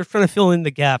trying to fill in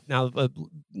the gap now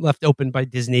left open by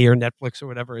Disney or Netflix or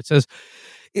whatever. It says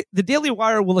the Daily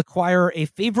Wire will acquire a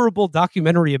favorable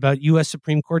documentary about U.S.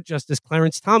 Supreme Court Justice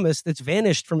Clarence Thomas that's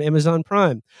vanished from Amazon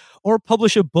Prime, or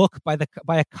publish a book by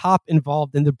a cop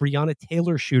involved in the Breonna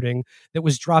Taylor shooting that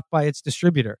was dropped by its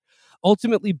distributor.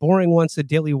 Ultimately, Boring wants the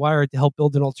Daily Wire to help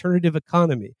build an alternative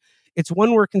economy. It's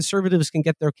one where conservatives can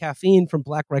get their caffeine from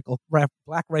Black Rifle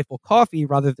coffee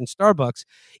rather than Starbucks,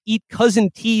 eat Cousin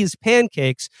T's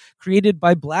pancakes created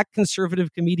by Black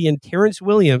conservative comedian Terrence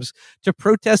Williams to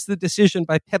protest the decision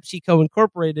by PepsiCo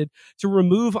Incorporated to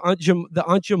remove the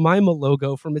Aunt Jemima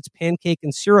logo from its pancake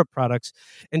and syrup products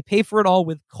and pay for it all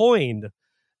with Coin.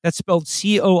 That's spelled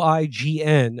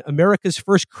COIGN, America's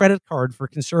first credit card for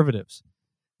conservatives.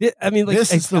 I mean, like,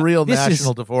 this is the real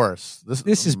national divorce.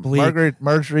 This is bleak.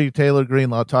 Marjorie Taylor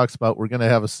Greenlaw talks about we're going to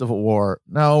have a civil war.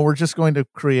 No, we're just going to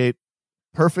create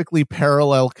perfectly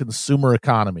parallel consumer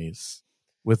economies.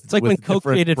 It's like when Coke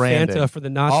created Fanta for the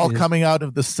Nazis. All coming out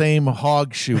of the same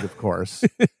hog chute, of course.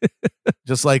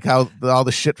 Just like how all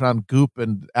the shit on Goop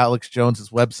and Alex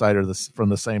Jones's website are from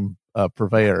the same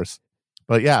purveyors.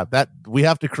 But yeah, that we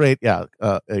have to create. Yeah,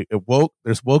 a woke.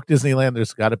 There's woke Disneyland.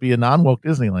 There's got to be a non-woke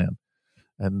Disneyland.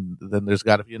 And then there's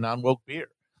got to be a non-woke beer.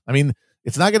 I mean,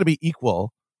 it's not going to be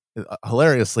equal.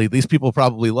 Hilariously, these people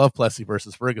probably love Plessy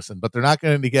versus Ferguson, but they're not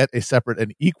going to get a separate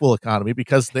and equal economy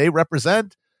because they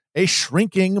represent a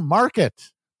shrinking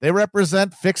market. They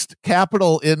represent fixed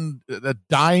capital in the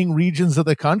dying regions of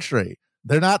the country.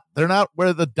 They're not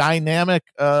where the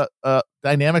dynamics of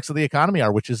the economy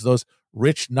are, which is those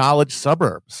rich knowledge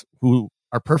suburbs who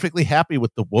are perfectly happy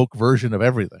with the woke version of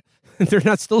everything. They're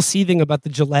not still seething about the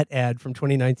Gillette ad from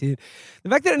 2019. The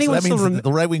fact that anyone still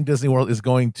the right-wing Disney World is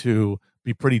going to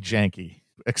be pretty janky.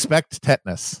 Expect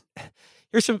tetanus.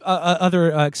 Here's some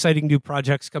other exciting new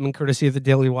projects coming courtesy of the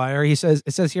Daily Wire. It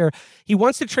says here, he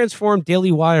wants to transform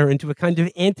Daily Wire into a kind of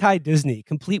anti-Disney,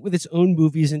 complete with its own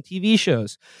movies and TV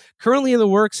shows. Currently in the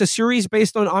works, a series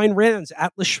based on Ayn Rand's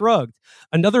Atlas Shrugged,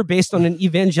 another based on an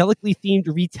evangelically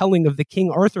themed retelling of the King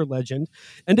Arthur legend,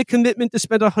 and a commitment to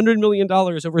spend $100 million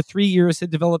over 3 years to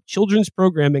develop children's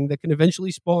programming that can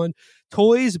eventually spawn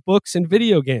toys, books, and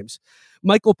video games.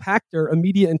 Michael Pachter, a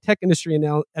media and tech industry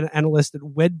analyst at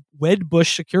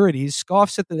Wedbush Securities,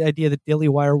 scoffs at the idea that Daily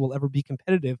Wire will ever be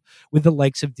competitive with the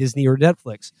likes of Disney or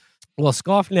Netflix. Well,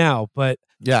 scoff now, but...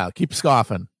 Yeah, keep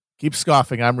scoffing. Keep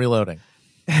scoffing. I'm reloading.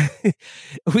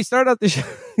 We start out the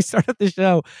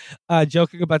show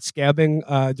joking about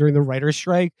scabbing during the writer's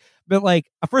strike. But,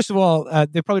 like, first of all,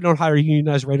 they probably don't hire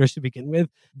unionized writers to begin with.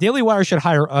 Daily Wire should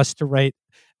hire us to write.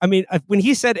 I mean, when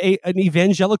he said an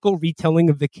evangelical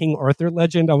retelling of the King Arthur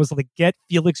legend, I was like, get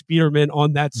Felix Biederman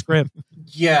on that script.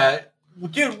 Yeah.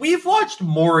 Dude, we've watched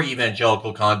more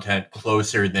evangelical content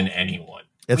closer than anyone.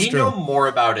 It's true. Know more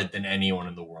about it than anyone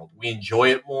in the world. We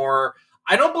enjoy it more.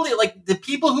 I don't believe, like, the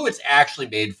people who it's actually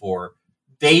made for,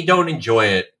 they don't enjoy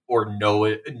it or know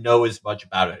as much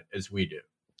about it as we do.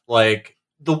 Like,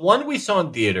 the one we saw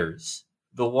in theaters...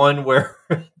 The one where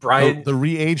Brian... The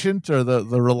Reagent or the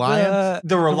Reliant?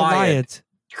 The Reliant.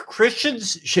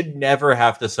 Christians should never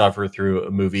have to suffer through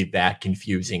a movie that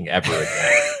confusing ever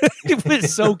again. It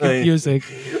was so confusing.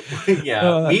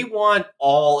 Yeah. We want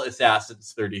all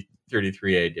Assassins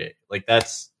 33 AD. Like,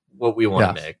 that's what we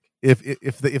want to make.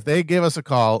 If they give us a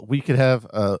call, we could have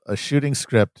a shooting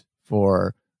script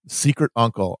for Secret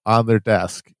Uncle on their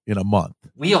desk in a month.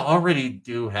 We already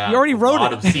do have a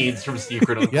lot of scenes from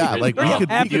Secret Uncle. Yeah, like we could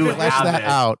flesh that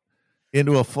out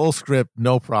into a full script,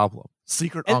 no problem.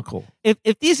 Secret And uncle.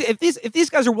 If these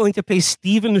guys are willing to pay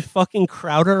Steven fucking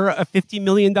Crowder a $50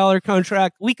 million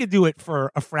contract, we could do it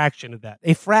for a fraction of that.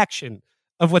 A fraction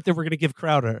of what they were going to give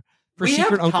Crowder for We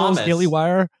Secret have Uncle's Thomas. Daily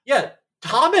Wire. Yeah,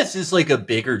 Thomas is like a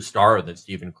bigger star than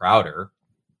Steven Crowder.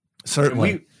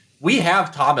 Certainly. And we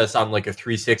have Thomas on like a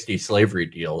 360 slavery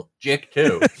deal. Jick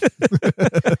too.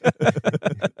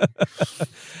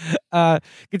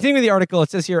 Continuing the article, it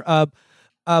says here,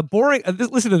 Boring.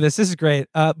 Listen to this. This is great.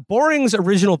 Boring's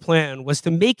original plan was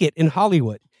to make it in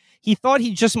Hollywood. He thought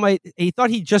he just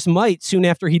might soon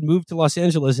after he'd moved to Los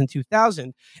Angeles in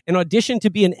 2000 and auditioned to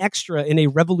be an extra in a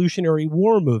Revolutionary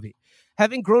War movie.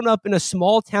 Having grown up in a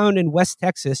small town in West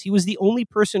Texas, he was the only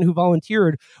person who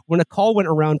volunteered when a call went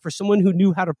around for someone who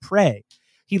knew how to pray.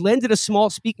 He landed a small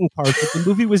speaking part, but the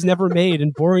movie was never made,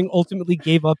 and Boring ultimately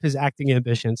gave up his acting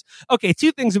ambitions. Okay,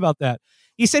 two things about that.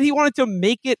 He said he wanted to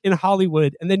make it in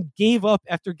Hollywood and then gave up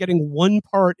after getting one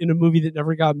part in a movie that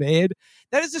never got made.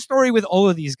 That is the story with all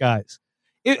of these guys.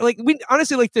 We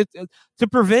honestly like to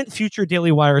prevent future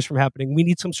Daily Wires from happening. We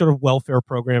need some sort of welfare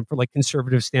program for like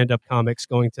conservative stand-up comics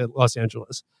going to Los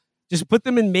Angeles. Just put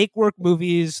them in make-work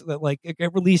movies that like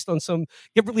get released on the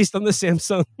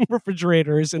Samsung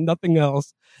refrigerators and nothing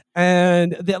else,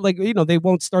 and they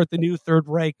won't start the new Third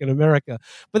Reich in America.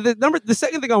 But the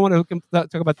second thing I want to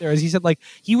talk about there is he said like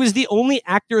he was the only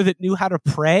actor that knew how to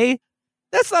pray.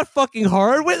 That's not fucking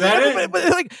hard. How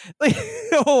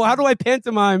do I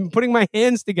pantomime putting my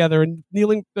hands together and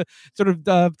kneeling,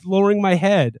 lowering my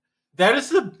head? That is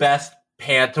the best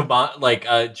pantomime,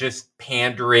 just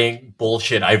pandering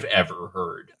bullshit I've ever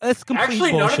heard. That's complete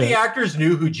Actually, bullshit. None of the actors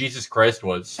knew who Jesus Christ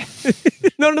was.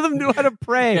 None of them knew how to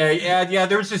pray. Yeah.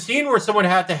 There was a scene where someone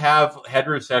had to have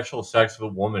heterosexual sex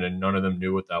with a woman, and none of them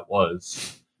knew what that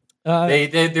was.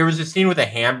 There was a scene with a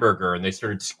hamburger, and they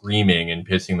started screaming and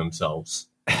pissing themselves.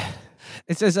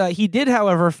 It says he did,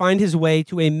 however, find his way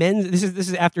to a men's. This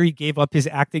is after he gave up his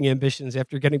acting ambitions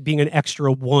after being an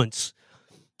extra once.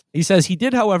 He says he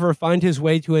did, however, find his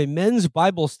way to a men's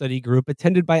Bible study group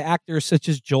attended by actors such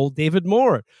as Joel David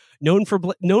Moore, known for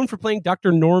playing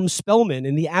Dr. Norm Spellman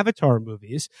in the Avatar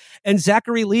movies, and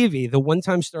Zachary Levi, the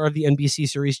one-time star of the NBC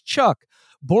series Chuck.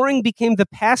 Boring became the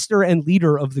pastor and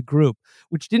leader of the group,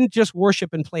 which didn't just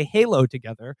worship and play Halo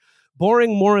together.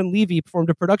 Boring, Moore, and Levy formed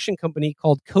a production company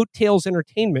called Coattails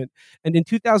Entertainment, and in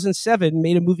 2007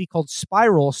 made a movie called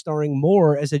Spiral starring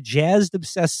Moore as a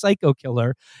jazzed-obsessed psycho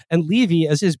killer and Levy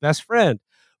as his best friend.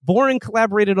 Boring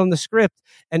collaborated on the script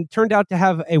and turned out to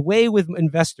have a way with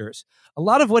investors. A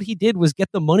lot of what he did was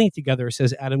get the money together,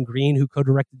 says Adam Green, who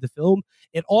co-directed the film.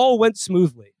 It all went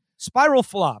smoothly. Spiral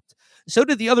flopped. So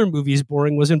did the other movies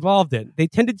Boring was involved in. They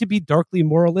tended to be darkly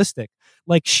moralistic,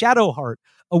 like Shadowheart,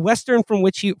 a Western for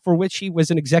which he was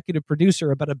an executive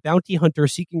producer about a bounty hunter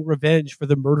seeking revenge for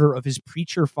the murder of his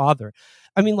preacher father.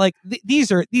 I mean, like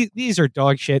these are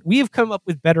dog shit. We have come up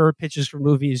with better pitches for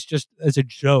movies just as a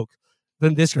joke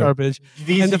than this garbage.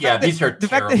 These are terrible. The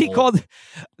fact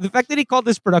that he called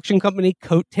this production company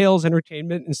Coattails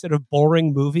Entertainment instead of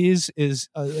Boring Movies is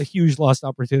a huge lost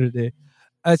opportunity.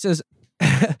 It says.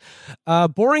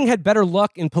 Boring had better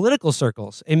luck in political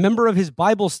circles. A member of his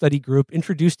Bible study group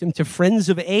introduced him to Friends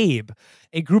of Abe,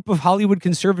 a group of Hollywood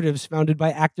conservatives founded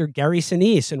by actor Gary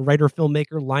Sinise and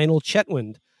writer-filmmaker Lionel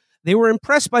Chetwynd. They were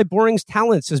impressed by Boring's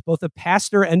talents as both a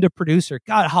pastor and a producer.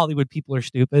 God, Hollywood people are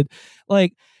stupid.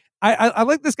 Like, I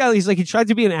like this guy. He's like, he tried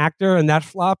to be an actor and that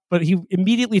flopped, but he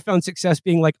immediately found success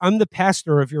being like, I'm the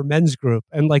pastor of your men's group.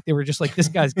 And like, they were just like, this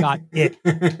guy's got it.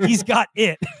 He's got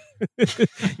it.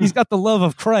 He's got the love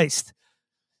of Christ.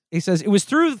 He says it was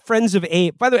through Friends of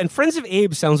Abe. By the way, and Friends of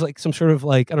Abe sounds like some sort of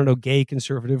like, I don't know, gay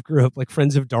conservative group, like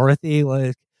Friends of Dorothy,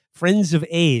 like Friends of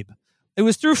Abe. It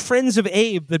was through Friends of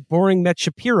Abe that Boring met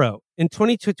Shapiro. In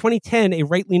 2010, a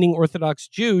right-leaning Orthodox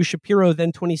Jew, Shapiro,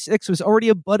 then 26, was already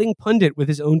a budding pundit with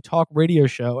his own talk radio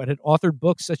show and had authored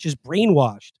books such as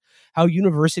Brainwashed, How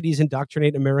Universities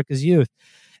Indoctrinate America's Youth.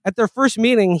 At their first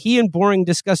meeting, he and Boring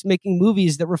discussed making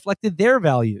movies that reflected their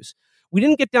values. We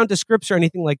didn't get down to scripts or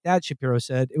anything like that, Shapiro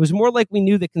said. It was more like we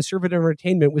knew that conservative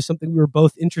entertainment was something we were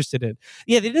both interested in.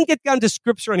 Yeah, they didn't get down to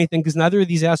scripts or anything because neither of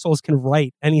these assholes can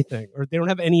write anything or they don't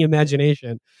have any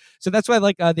imagination. So that's why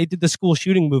they did the school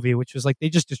shooting movie, which was like they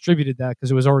just distributed that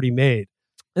because it was already made.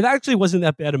 It actually wasn't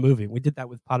that bad a movie. We did that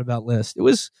with Pot About List. It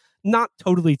was not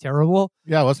totally terrible.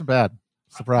 Yeah, it wasn't bad.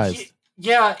 Surprised.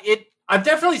 Yeah, I've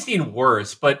definitely seen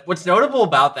worse, but what's notable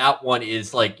about that one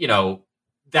is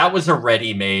that was a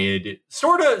ready-made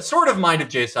sort of Mind of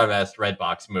Jason West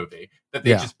Redbox movie that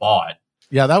they just bought.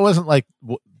 Yeah, that wasn't like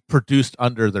produced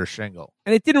under their shingle.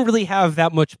 And it didn't really have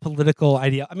that much political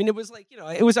idea. I mean, it was like,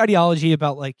 it was ideology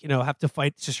about like, have to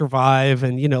fight to survive.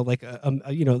 And, like,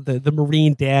 the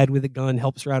Marine dad with a gun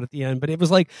helps her out at the end. But it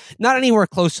was like not anywhere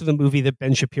close to the movie that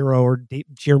Ben Shapiro or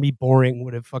Jeremy Boring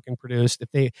would have fucking produced if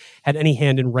they had any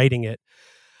hand in writing it.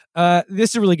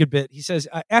 This is a really good bit. He says,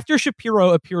 after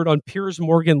Shapiro appeared on Piers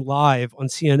Morgan Live on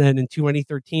CNN in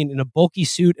 2013 in a bulky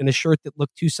suit and a shirt that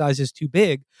looked 2 sizes too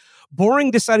big,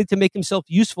 Boring decided to make himself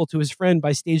useful to his friend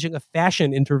by staging a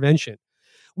fashion intervention.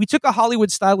 We took a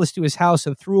Hollywood stylist to his house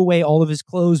and threw away all of his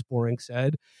clothes, Boring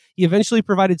said. He eventually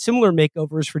provided similar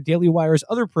makeovers for Daily Wire's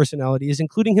other personalities,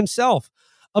 including himself,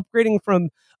 upgrading from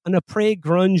an après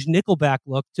grunge Nickelback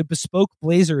look to bespoke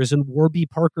blazers and Warby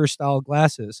Parker style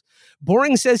glasses.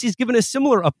 Boring says he's given a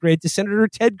similar upgrade to Senator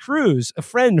Ted Cruz, a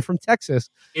friend from Texas.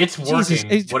 It's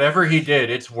working. Whatever he did,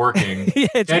 it's working.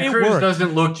 Yeah, Ted Cruz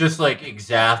doesn't look just like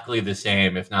exactly the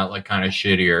same, if not like kind of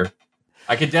shittier.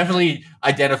 I could definitely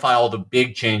identify all the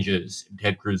big changes in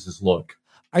Ted Cruz's look.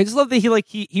 I just love that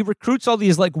he recruits all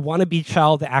these like wannabe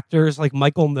child actors like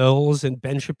Michael Knowles and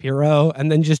Ben Shapiro,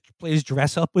 and then just plays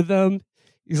dress up with them.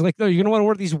 He's like, no, you're gonna want to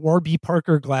wear these Warby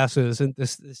Parker glasses and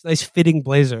this nice fitting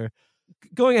blazer.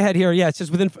 Going ahead here, yeah, it says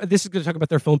this is going to talk about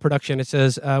their film production. It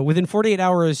says within 48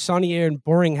 hours, Saunier and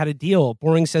Boring had a deal.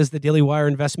 Boring says the Daily Wire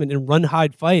investment in Run,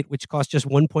 Hide, Fight, which cost just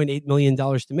 $1.8 million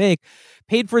to make,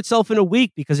 paid for itself in a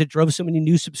week because it drove so many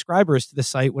new subscribers to the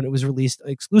site when it was released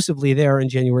exclusively there in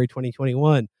January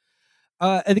 2021.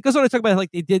 And it goes on to talk about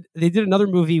like they did another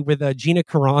movie with Gina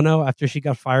Carano after she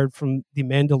got fired from The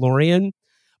Mandalorian.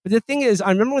 But the thing is,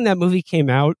 I remember when that movie came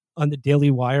out on the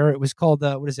Daily Wire. It was called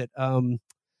what is it?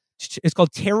 It's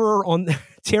called Terror on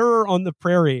the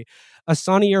Prairie, a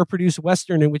Saunier produced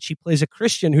Western in which she plays a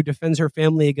Christian who defends her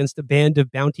family against a band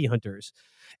of bounty hunters.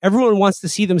 Everyone wants to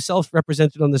see themselves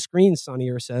represented on the screen,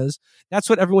 Saunier says. That's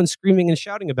what everyone's screaming and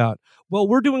shouting about. Well,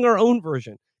 we're doing our own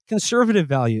version. Conservative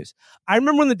values. I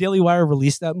remember when the Daily Wire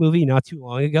released that movie not too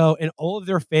long ago, and all of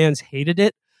their fans hated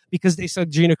it because they said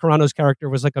Gina Carano's character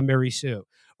was like a Mary Sue,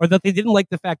 or that they didn't like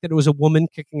the fact that it was a woman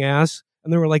kicking ass,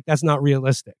 and they were like, that's not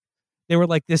realistic. They were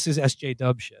like, this is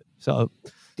SJW shit. So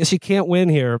guess you can't win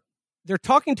here. They're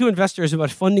talking to investors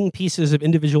about funding pieces of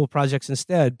individual projects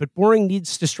instead, but Boring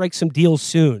needs to strike some deals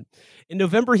soon. In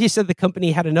November, he said the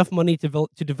company had enough money to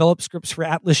develop scripts for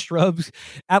Atlas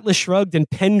Shrugged and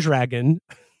Pendragon.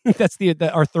 That's the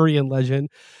Arthurian legend.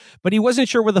 But he wasn't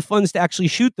sure where the funds to actually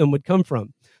shoot them would come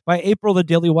from. By April, the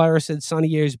Daily Wire said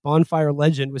Saunier's Bonfire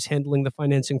Legend was handling the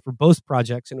financing for both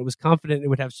projects, and it was confident it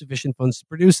would have sufficient funds to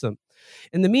produce them.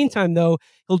 In the meantime, though,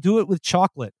 he'll do it with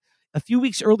chocolate. A few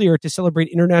weeks earlier, to celebrate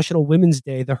International Women's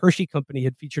Day, the Hershey Company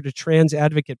had featured a trans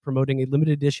advocate promoting a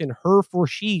limited edition Her for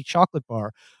She chocolate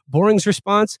bar. Boring's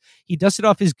response? He dusted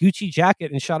off his Gucci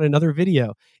jacket and shot another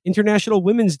video. International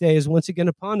Women's Day is once again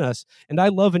upon us, and I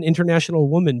love an international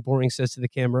woman, Boring says to the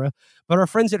camera. But our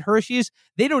friends at Hershey's,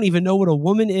 they don't even know what a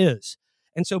woman is.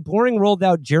 And so Boring rolled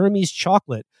out Jeremy's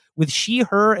chocolate with she,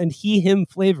 her, and he, him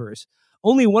flavors.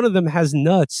 Only one of them has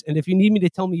nuts, and if you need me to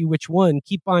tell me which one,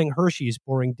 keep buying Hershey's,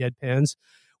 Boring deadpans.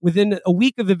 Within a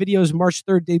week of the video's March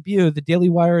 3rd debut, the Daily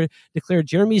Wire declared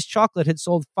Jeremy's chocolate had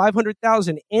sold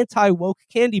 500,000 anti-woke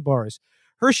candy bars.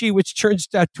 Hershey, which churns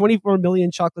out 24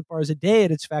 million chocolate bars a day at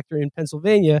its factory in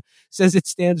Pennsylvania, says it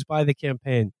stands by the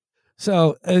campaign.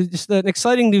 So just an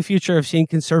exciting new future of seeing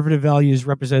conservative values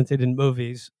represented in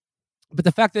movies. But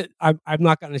the fact that I've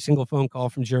not gotten a single phone call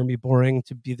from Jeremy Boring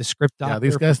to be the script doctor,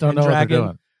 these guys don't know what they're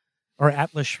doing, or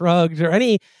Atlas Shrugged, or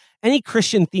any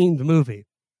Christian themed movie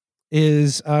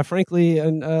is frankly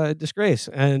a disgrace.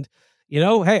 And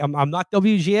hey, I'm not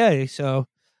WGA, so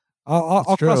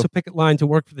I'll cross a picket line to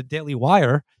work for the Daily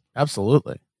Wire.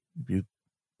 Absolutely, you'd be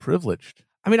privileged.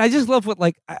 I mean, I just love what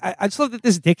I just love that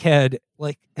this dickhead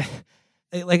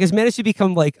has managed to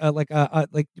become like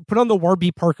put on the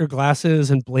Warby Parker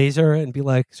glasses and blazer and be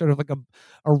like sort of like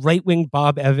a right-wing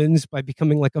Bob Evans by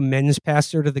becoming like a men's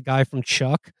pastor to the guy from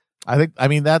Chuck. I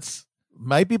mean that's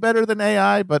might be better than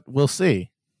AI, but we'll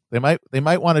see. They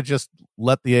might want to just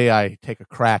let the AI take a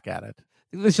crack at it.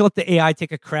 They should let the AI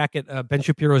take a crack at Ben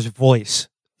Shapiro's voice.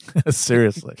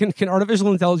 Seriously. Can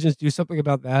artificial intelligence do something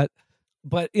about that?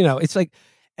 But it's like,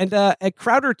 and at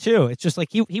Crowder too, it's just like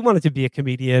he wanted to be a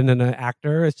comedian and an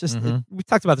actor. It's just we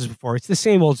talked about this before. It's the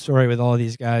same old story with all of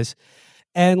these guys,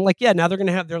 and now they're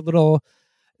gonna have their little.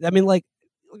 I mean, like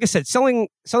I said, selling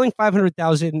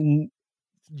 500,000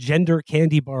 gender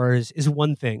candy bars is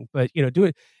one thing, but do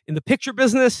it in the picture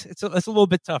business, it's a little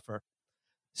bit tougher.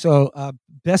 So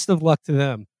best of luck to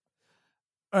them.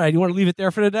 All right, you want to leave it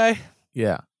there for today?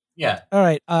 Yeah. Yeah. All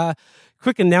right.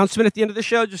 quick announcement at the end of the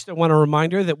show. Just I want a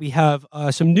reminder that we have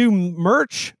some new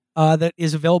merch that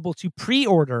is available to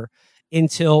pre-order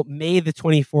until May the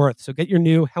 24th. So get your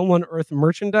new Helm on Earth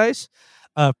merchandise.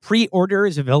 Pre-order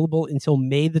is available until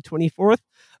May the 24th.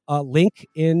 Link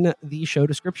in the show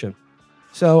description.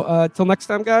 So till next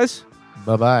time, guys.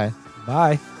 Bye-bye.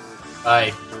 Bye.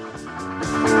 Bye.